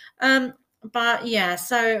 But yeah,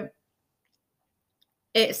 so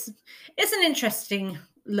it's an interesting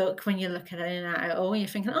look when you look at it all. You're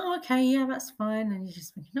thinking, oh, okay, yeah, that's fine. And you're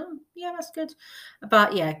just thinking, oh, yeah, that's good.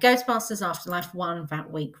 But yeah, Ghostbusters Afterlife won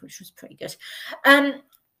that week, which was pretty good.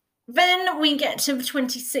 Then we get to the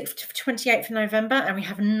 26th to 28th of November and we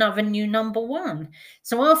have another new number one.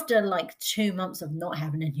 So after like 2 months of not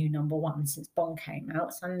having a new number one since Bond came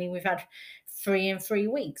out, suddenly we've had 3 in 3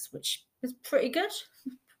 weeks, which is pretty good.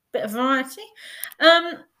 Bit of variety.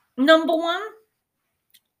 Number one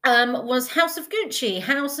was House of Gucci.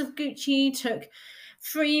 House of Gucci took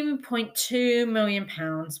 £3.2 million,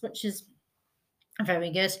 which is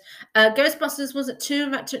very good. Ghostbusters was at 2,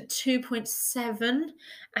 and that took 2.7.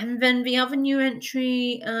 And then the other new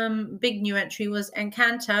entry, big new entry, was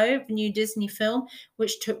Encanto, the new Disney film,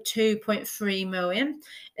 which took 2.3 million.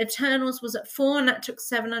 Eternals was at 4, and that took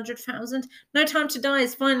 700,000. No Time to Die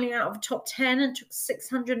is finally out of the top 10 and took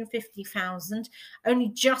 650,000, only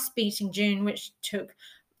just beating June, which took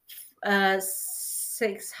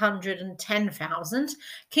 610,000.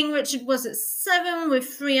 King Richard was at 7 with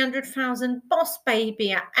 300,000. Boss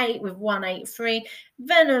Baby at 8 with 183.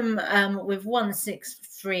 Venom with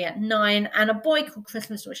 163 at 9. And A Boy Called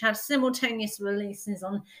Christmas, which had simultaneous releases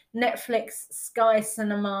on Netflix, Sky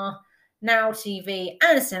Cinema, Now TV,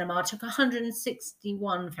 and cinema, took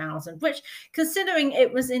 161,000, which, considering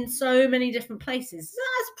it was in so many different places,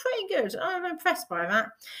 that's pretty good. I'm impressed by that.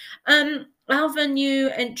 Other new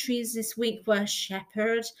entries this week were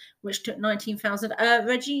Shepherd, which took 19,000.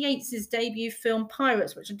 Reggie Yates' debut film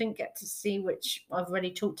Pirates, which I didn't get to see, which I've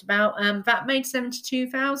already talked about, that made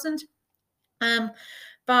 72,000.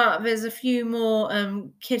 But there's a few more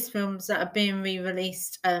kids films that are being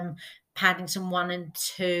re-released. Paddington 1 and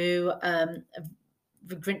 2, The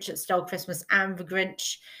Grinch That Stole Christmas, and The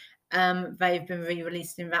Grinch. They've been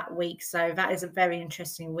re-released in that week, so that is a very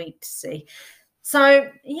interesting week to see. So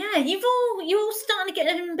yeah, you're all starting to get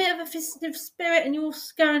in a bit of a festive spirit, and you're all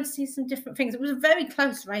going to see some different things. It was a very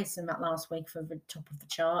close race in that last week for the top of the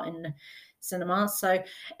chart in the cinema. So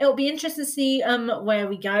it'll be interesting to see where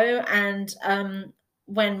we go, and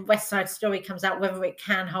when West Side Story comes out, whether it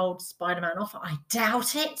can hold Spider-Man off. I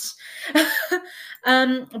doubt it.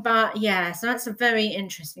 But yeah, so that's a very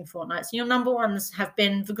interesting fortnight. So your number ones have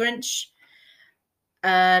been The Grinch,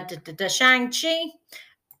 Shang-Chi,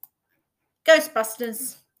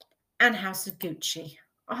 Ghostbusters, and House of Gucci.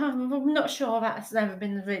 I'm not sure that's ever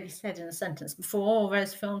been really said in a sentence before, all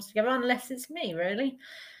those films together, unless it's me, really.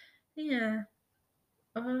 Yeah.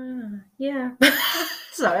 Yeah.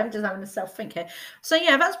 Sorry, I'm just having a self-think here. So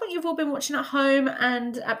yeah, that's what you've all been watching at home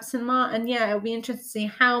and at cinema. And yeah, it'll be interesting to see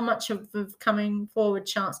how much of the coming forward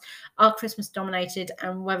charts are Christmas dominated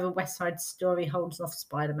and whether West Side Story holds off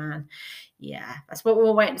Spider-Man. Yeah, that's what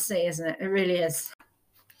we're waiting to see, isn't it? It really is.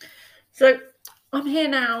 So I'm here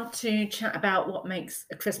now to chat about what makes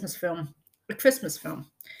a Christmas film, because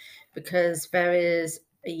there is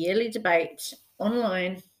a yearly debate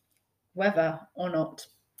online whether or not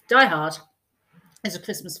Die Hard is a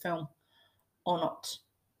Christmas film or not.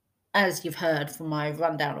 as you've heard from my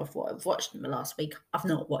rundown of what I've watched in the last week, I've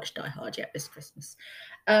not watched Die Hard yet this Christmas.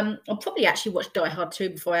 I'll probably actually watch Die Hard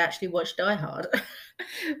 2 before I actually watch Die Hard,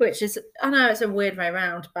 which is, I know it's a weird way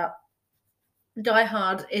around, but Die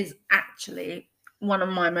Hard is actually one of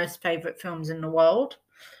my most favourite films in the world.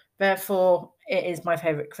 Therefore, it is my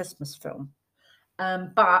favourite Christmas film.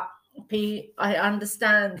 But I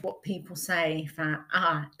understand what people say that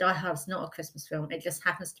Die Hard's not a Christmas film. It just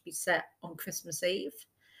happens to be set on Christmas Eve.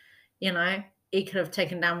 You know, he could have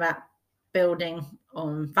taken down that building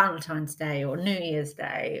on Valentine's Day or New Year's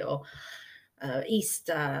Day or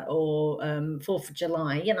Easter or 4th of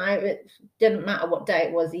July. You know, it didn't matter what day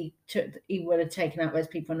it was. He would have taken out those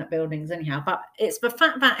people in that buildings anyhow. But it's the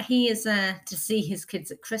fact that he is there to see his kids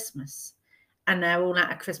at Christmas, and they're all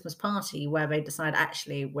at a Christmas party where they decide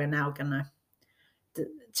actually we're now gonna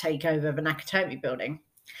take over the Nakatomi building.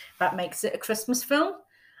 That makes it a Christmas film.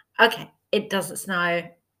 Okay, it doesn't snow,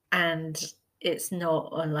 and it's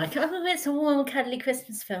not like, oh, it's a warm, cuddly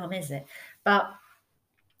Christmas film, is it? But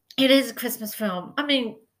it is a Christmas film. I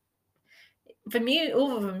mean,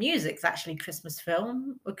 all of the music's actually Christmas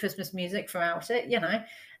film or Christmas music throughout it. You know,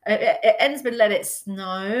 it ends with "Let It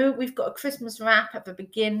Snow." We've got a Christmas rap at the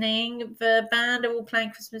beginning. The band are all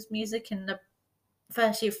playing Christmas music in the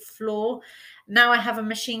 30th floor. Now I have a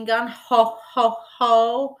machine gun. Ho ho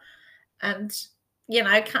ho, and you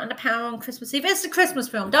know, cutting the power on Christmas Eve. It's a Christmas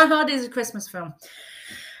film. Die Hard is a Christmas film.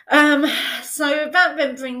 So that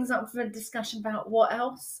then brings up the discussion about what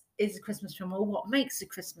else is a Christmas film or what makes a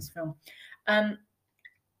Christmas film.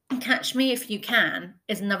 Catch Me If You Can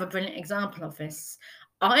is another brilliant example of this.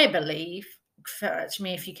 I believe Catch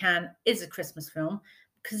Me If You Can is a Christmas film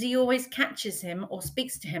because he always catches him or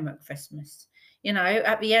speaks to him at Christmas. You know,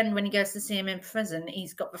 at the end, when he goes to see him in prison,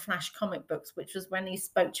 he's got the Flash comic books, which was when he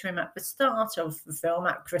spoke to him at the start of the film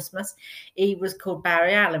at Christmas. He was called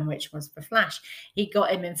Barry Allen, which was the Flash. He got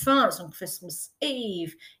him in France on Christmas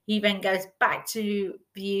Eve. He then goes back to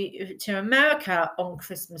America on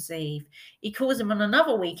Christmas Eve. He calls him on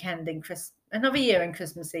another weekend another year in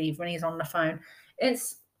Christmas Eve when he's on the phone.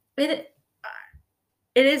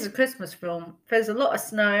 It is a Christmas film. There's a lot of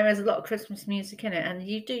snow, there's a lot of Christmas music in it, and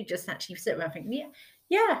you do just actually sit there and think,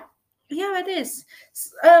 yeah, it is.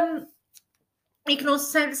 You can also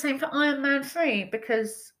say the same for Iron Man 3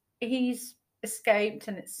 because he's escaped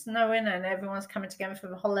and it's snowing and everyone's coming together for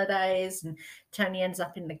the holidays, and Tony ends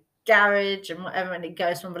up in the garage and whatever, and it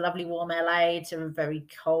goes from the lovely warm LA to a very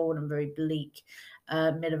cold and very bleak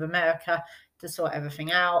mid of America to sort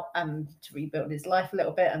everything out and to rebuild his life a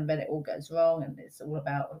little bit, and then it all goes wrong, and it's all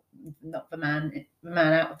about not the man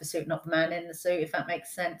out of the suit, not the man in the suit, if that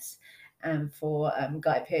makes sense. And for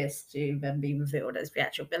Guy Pearce to then be revealed as the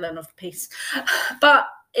actual villain of the piece. But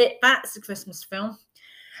that's a Christmas film,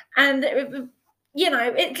 and you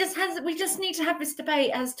know, we just need to have this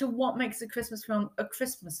debate as to what makes a Christmas film a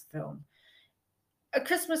Christmas film. A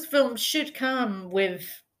Christmas film should come with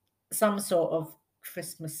some sort of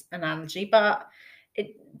Christmas analogy, but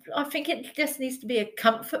I think it just needs to be a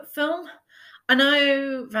comfort film. I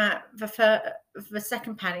know that the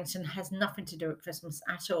second Paddington has nothing to do with Christmas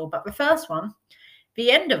at all, but the first one,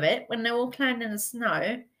 the end of it, when they're all playing in the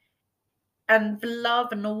snow, and the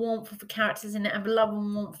love and the warmth of the characters in it, and the love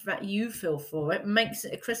and warmth that you feel for it, makes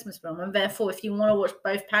it a Christmas film. And therefore, if you want to watch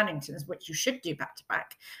both Paddingtons, which you should do back to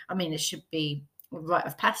back, I mean, it should be a rite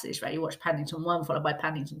of passage, right? You watch Paddington 1 followed by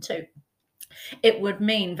Paddington 2. It would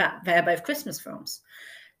mean that they're both Christmas films.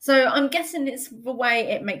 So I'm guessing it's the way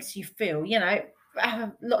it makes you feel. You know,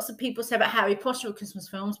 lots of people say about Harry Potter are Christmas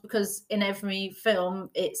films because in every film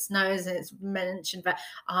it snows and it's mentioned that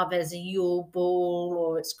there's a Yule Ball,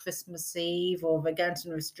 or it's Christmas Eve, or they're going to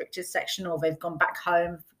the restricted section, or they've gone back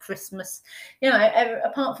home for Christmas. You know,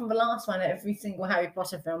 apart from the last one, every single Harry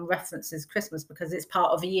Potter film references Christmas because it's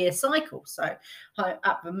part of a year cycle. So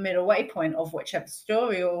at the middle way point of whichever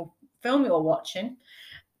story or film you're watching,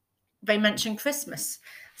 they mention Christmas.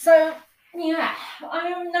 So yeah,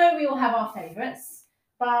 I know we all have our favourites,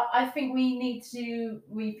 but I think we need to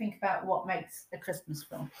rethink about what makes a Christmas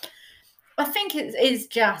film. I think it is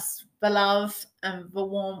just the love and the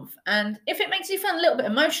warmth, and if it makes you feel a little bit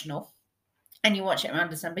emotional and you watch it around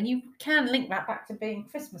December, you can link that back to being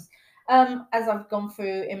Christmas. As I've gone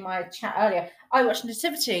through in my chat earlier, I watched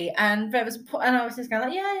Nativity, and there was a point, and I was just going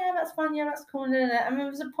like, yeah, that's fun, yeah, that's cool, and there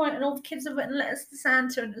was a point, and all the kids have written letters to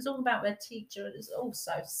Santa, and it was all about their teacher, and it was all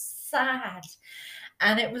so sad.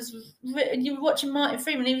 And it was, you were watching Martin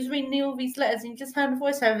Freeman, he was reading all these letters, and you just heard the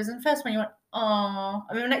voiceovers, and the first one you went, oh,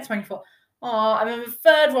 and then the next one you thought, oh, and then the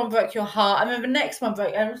third one broke your heart, and then the next one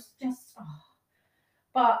broke, and it was just, oh.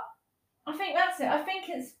 But I think that's it. I think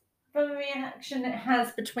it's the reaction it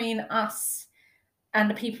has between us and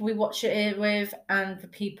the people we watch it with and the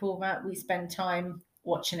people that we spend time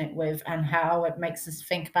watching it with and how it makes us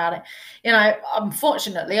think about it. You know,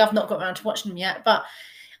 unfortunately, I've not got around to watching them yet, but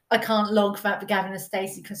I can't log that the Gavin and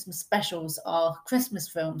Stacey Christmas specials are Christmas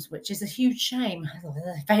films, which is a huge shame.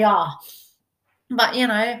 They are. But, you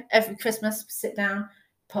know, every Christmas, sit down,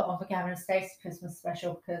 put on the Gavin and Stacey Christmas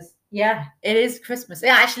special because, yeah, it is Christmas. It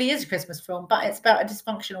actually is a Christmas film, but it's about a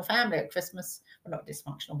dysfunctional family at Christmas. Well, not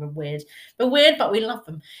dysfunctional, but weird. They're weird, but we love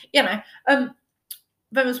them. You know,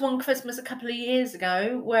 there was one Christmas a couple of years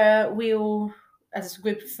ago where we all, as a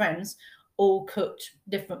group of friends, all cooked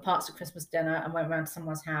different parts of Christmas dinner and went around to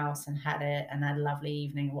someone's house and had it and had a lovely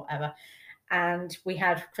evening or whatever. And we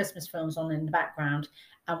had Christmas films on in the background.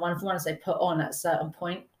 And one of the ones they put on at a certain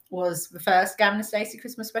point was the first Gavin and Stacey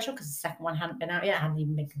Christmas special because the second one hadn't been out yet, hadn't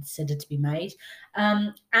even been considered to be made.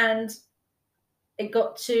 And it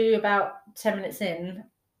got to about 10 minutes in,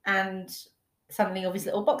 and suddenly all these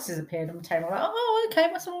little boxes appeared on the table. I'm like, oh, okay,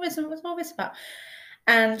 what's all this about?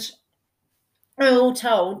 And we were all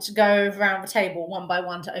told to go around the table one by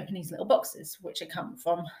one to open these little boxes, which had come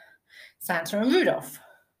from Santa and Rudolph.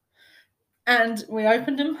 And we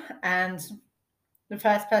opened them, and the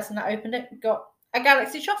first person that opened it got a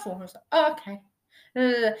Galaxy Truffle. I was like, oh, okay.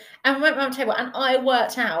 And we went around the table, and I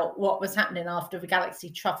worked out what was happening after the Galaxy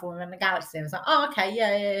Truffle and the Galaxy. I was like, oh, okay,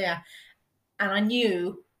 yeah. And I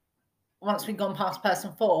knew once we'd gone past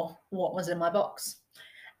person 4 what was in my box.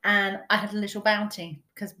 And I had a little bounty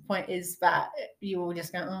because the point is that you all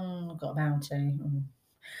just go, oh, I've got a bounty.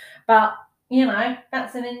 But, you know,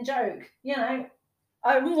 that's an in joke. You know,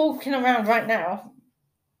 I'm walking around right now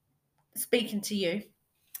speaking to you,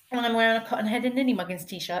 and I'm wearing a Cotton Head and Ninny Muggins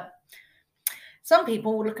t-shirt. Some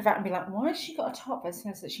people will look at that and be like, why has she got a top that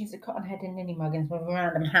says that she's a Cotton Head and Ninny Muggins with a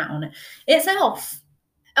random hat on it? It's Elf.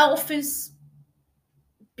 Elf is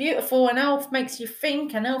beautiful, and Elf makes you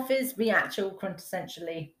think, and Elf is the actual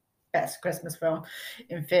quintessentially best Christmas film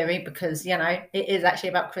in theory, because, you know, it is actually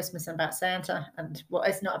about Christmas and about Santa, and well,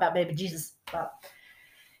 it's not about baby Jesus, but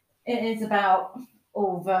it is about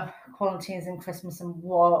all the qualities in Christmas and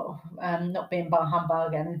what not being bar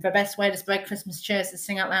humbug, and the best way to spread Christmas cheer is to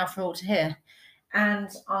sing out loud for all to hear. And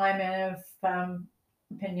I'm of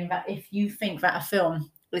opinion that if you think that a film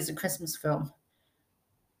is a Christmas film,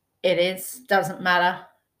 it is. Doesn't matter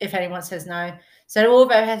if anyone says no. So all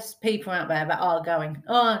those people out there that are going,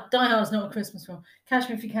 oh, Die Hard's not a Christmas film, Catch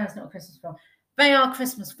Me If You Can is not a Christmas film. They are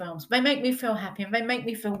Christmas films. They make me feel happy, and they make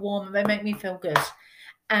me feel warm, and they make me feel good.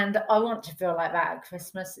 And I want to feel like that at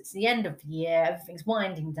Christmas. It's the end of the year. Everything's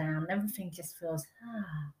winding down. Everything just feels,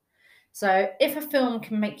 So if a film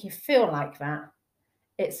can make you feel like that,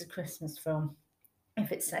 it's a Christmas film.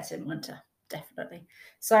 If it's set in winter, definitely.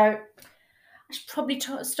 So I should probably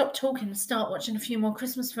stop talking and start watching a few more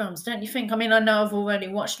Christmas films, don't you think? I mean, I know I've already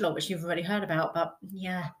watched a lot, which you've already heard about, but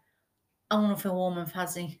yeah, I want to feel warm and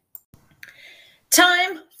fuzzy.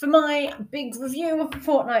 Time for my big review of the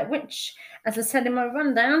fortnight, which, as I said in my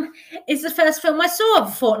rundown, is the first film I saw of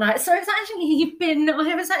the fortnight. So I was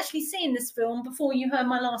actually seeing this film before you heard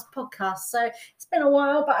my last podcast. So it's been a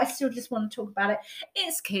while, but I still just want to talk about it.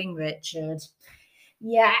 It's King Richard.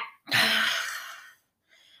 Yeah.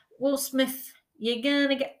 Will Smith, you're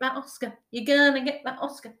gonna get that Oscar. You're gonna get that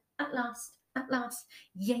Oscar at last. At last.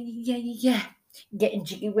 Yeah. Getting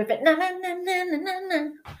jiggy with it. Na.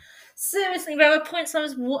 Seriously, there were points I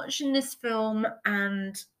was watching this film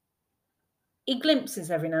and he glimpses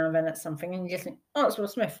every now and then at something and you just think, oh, it's Will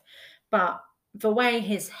Smith. But the way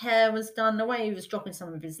his hair was done, the way he was dropping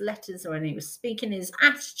some of his letters or when he was speaking, his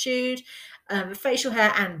attitude, the facial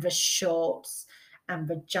hair and the shorts and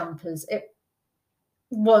the jumpers, it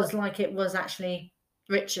was like it was actually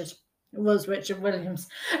Richard. It was Richard Williams.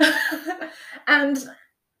 And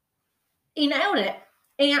he nailed it.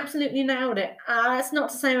 He absolutely nailed it. It's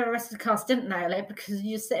not to say the rest of the cast didn't nail it, because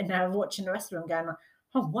you're sitting there watching the rest of them going like,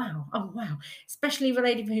 oh wow. Especially the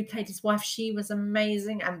lady who played his wife, she was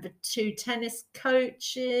amazing. And the 2 tennis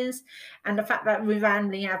coaches, and the fact that we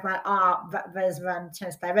randomly have like, there's a random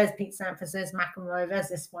tennis player, there's Pete Sampras, there's McEnroe, there's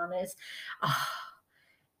this one,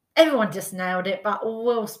 everyone just nailed it. But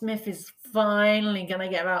Will Smith is finally going to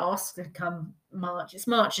get that Oscar come March. It's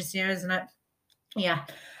March this year, isn't it? Yeah.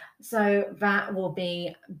 So that will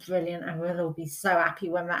be brilliant, and we'll all be so happy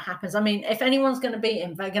when that happens. I mean, if anyone's going to beat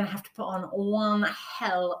him, they're going to have to put on one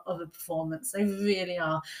hell of a performance. They really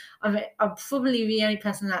are. I mean, I'm probably the only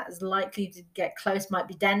person that is likely to get close might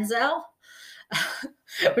be Denzel,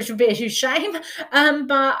 which would be a huge shame.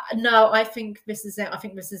 But no, I think this is it. I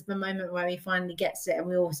think this is the moment where he finally gets it, and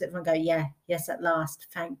we all sit there and go, yes, at last.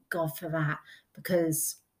 Thank God for that,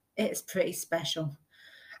 because it's pretty special.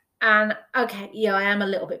 And okay, yeah, I am a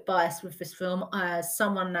little bit biased with this film. As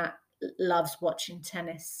someone that loves watching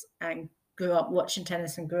tennis and grew up watching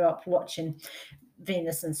tennis and grew up watching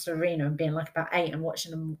Venus and Serena and being like about 8 and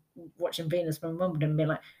watching Venus win Wimbledon and being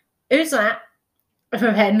like, who's that? And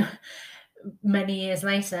then many years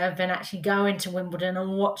later, then actually going to Wimbledon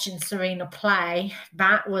and watching Serena play,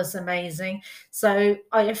 that was amazing. So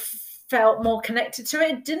I felt more connected to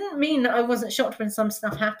it. It didn't mean that I wasn't shocked when some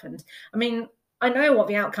stuff happened. I mean, I know what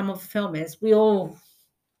the outcome of the film is. We all,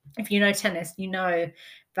 if you know tennis, you know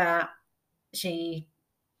that she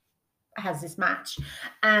has this match,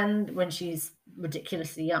 and when she's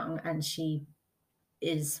ridiculously young and she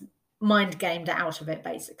is mind gamed out of it,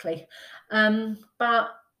 basically. But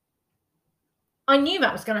I knew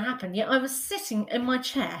that was going to happen, yet I was sitting in my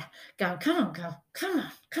chair going, come on, girl, come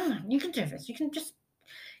on, you can do this. You can just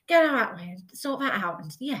get her out here and sort that out.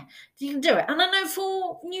 And yeah, you can do it. And I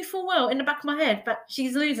knew full well in the back of my head that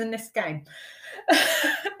she's losing this game.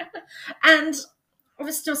 And I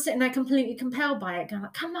was still sitting there completely compelled by it, going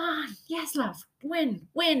like, come on, yes, love, win.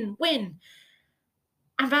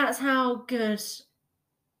 And that's how good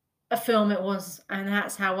a film it was, and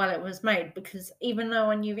that's how well it was made, because even though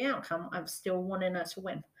I knew the outcome, I was still wanting her to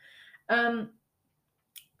win.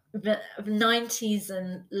 The 90s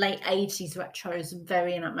and late 80s retro is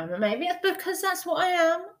very in that moment. Maybe it's because that's what I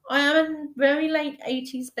am. I am a very late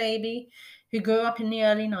 80s baby who grew up in the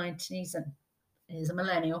early 90s and is a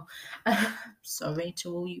millennial. Sorry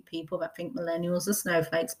to all you people that think millennials are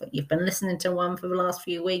snowflakes, but you've been listening to one for the last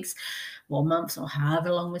few weeks or months or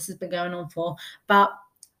however long this has been going on for. But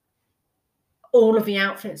all of the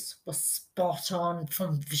outfits were spot on,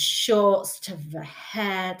 from the shorts to the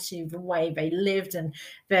hair to the way they lived and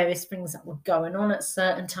various things that were going on at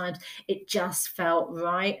certain times. It just felt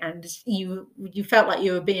right, and you felt like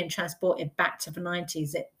you were being transported back to the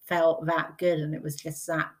 90s. It felt that good, and it was just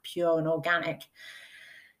that pure and organic.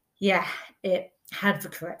 Yeah, it had the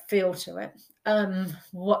correct feel to it.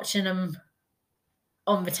 Watching them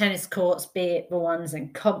on the tennis courts, be it the ones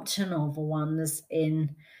in Compton or the ones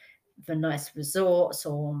in the nice resorts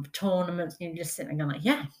or tournaments, you're just sitting there going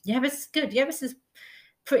like, yeah, this is good. Yeah, this is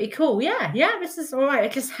pretty cool. Yeah, this is all right. I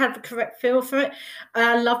just had the correct feel for it.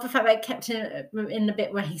 I love the fact that it kept him in the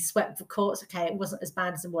bit where he swept the courts. Okay, it wasn't as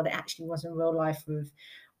bad as what it actually was in real life with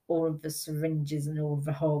all of the syringes and all of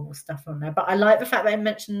the horrible stuff on there. But I like the fact that I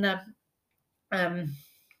mentioned the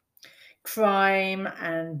crime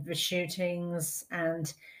and the shootings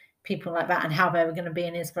and people like that, and how they were going to be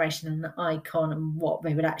an inspiration and an icon, and what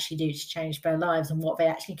they would actually do to change their lives, and what they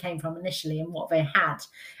actually came from initially and what they had,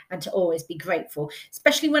 and to always be grateful,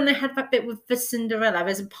 especially when they had that bit with the Cinderella.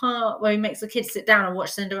 There's a part where he makes the kids sit down and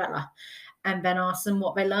watch Cinderella and then ask them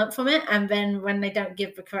what they learned from it, and then when they don't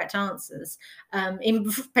give the correct answers, he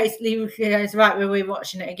basically goes, right, we're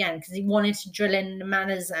watching it again, because he wanted to drill in the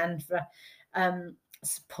manners and the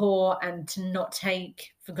support, and to not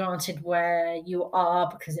take for granted where you are,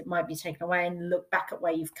 because it might be taken away, and look back at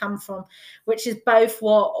where you've come from, which is both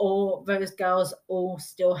what all those girls all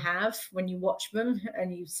still have. When you watch them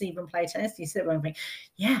and you see them play tennis, you sit there and think,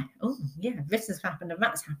 this has happened and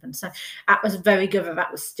that's happened. So that was very good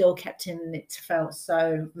that was still kept in, and it felt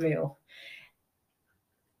so real.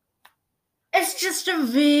 It's just a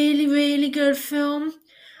really, really good film.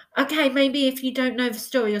 Okay, maybe if you don't know the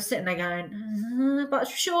story, you're sitting there going, but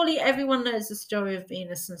surely everyone knows the story of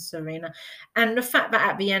Venus and Serena. And the fact that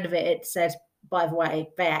at the end of it, it said, by the way,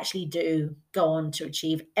 they actually do go on to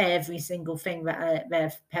achieve every single thing that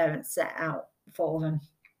their parents set out for them.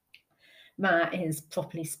 That is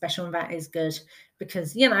properly special, and that is good,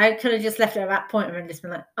 because, I could have just left it at that point and just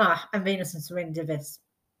been like, and Venus and Serena did this.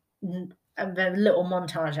 And the little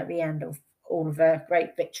montage at the end of all of their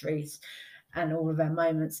great victories and all of their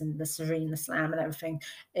moments and the Serena Slam and everything.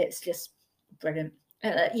 It's just brilliant.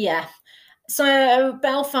 So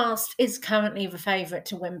Belfast is currently the favourite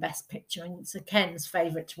to win Best Picture, and it's Ken's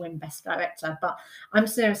favourite to win Best Director. But I'm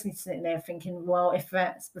seriously sitting there thinking, well, if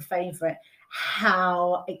that's the favourite,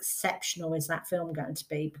 how exceptional is that film going to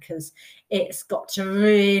be? Because it's got to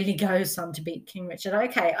really go some to beat King Richard.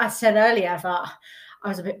 Okay, I said earlier that I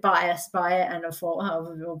was a bit biased by it, and I thought,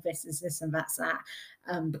 well, this is this and that's that,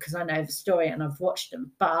 because I know the story and I've watched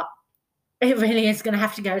them. But it really is going to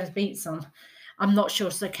have to go to beat some. I'm not sure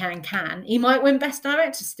Sir can. He might win Best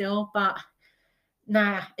Director still, but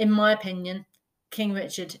in my opinion, King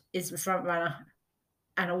Richard is the front runner,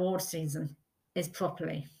 and award season is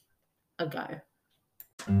properly a go.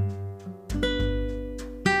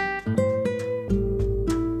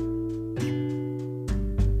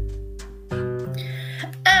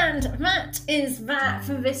 And that is that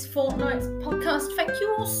for this fortnight's podcast. Thank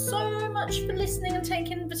you all so much for listening and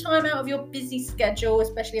taking the time out of your busy schedule,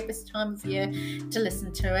 especially at this time of year, to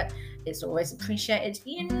listen to it. It's always appreciated.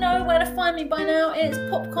 You know where to find me by now. It's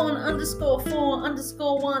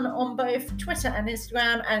popcorn_4_1 on both Twitter and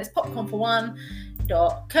Instagram, and it's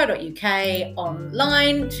popcornfor1.co.uk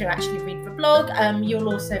online to actually read the blog.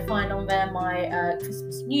 You'll also find on there my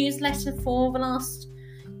Christmas newsletter for the last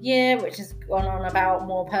year, which has gone on about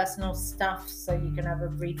more personal stuff, so you can have a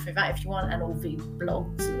read through that if you want. And all the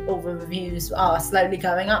blogs, all the reviews are slowly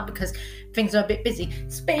going up because things are a bit busy.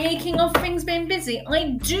 Speaking of things being busy,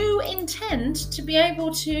 I do intend to be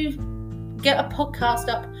able to get a podcast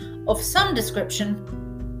up of some description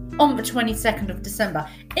on the 22nd of December.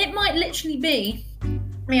 It might literally be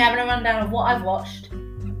me having a rundown of what I've watched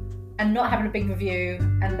and not having a big review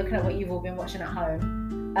and looking at what you've all been watching at home.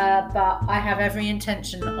 But I have every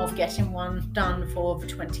intention of getting one done for the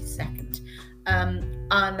 22nd. And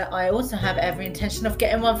I also have every intention of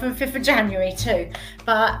getting one for the 5th of January too.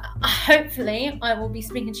 But hopefully I will be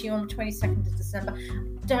speaking to you on the 22nd of December.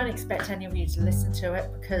 Don't expect any of you to listen to it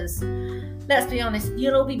because, let's be honest,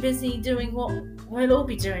 you'll all be busy doing what we'll all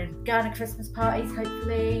be doing. Going to Christmas parties,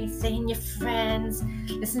 hopefully, seeing your friends,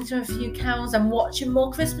 listening to a few carols and watching more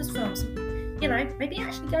Christmas films. You know, maybe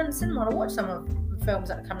actually going to the cinema to watch some of the films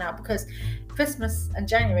that are coming out, because Christmas and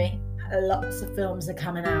January, lots of films are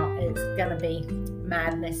coming out. It's gonna be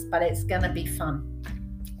madness, but it's gonna be fun.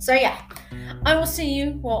 So yeah, I will see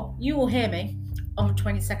you, well, you will hear me on the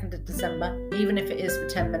 22nd of December, even if it is for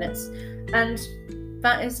 10 minutes. And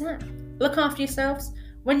that is it. Look after yourselves.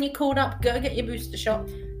 When you're called up, go get your booster shot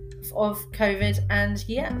of COVID, and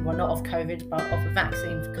yeah, well, not of COVID, but of a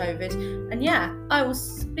vaccine for COVID. And yeah, I will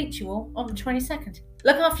speak to you all on the 22nd.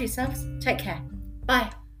 Look after yourselves. Take care.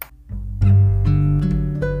 Bye.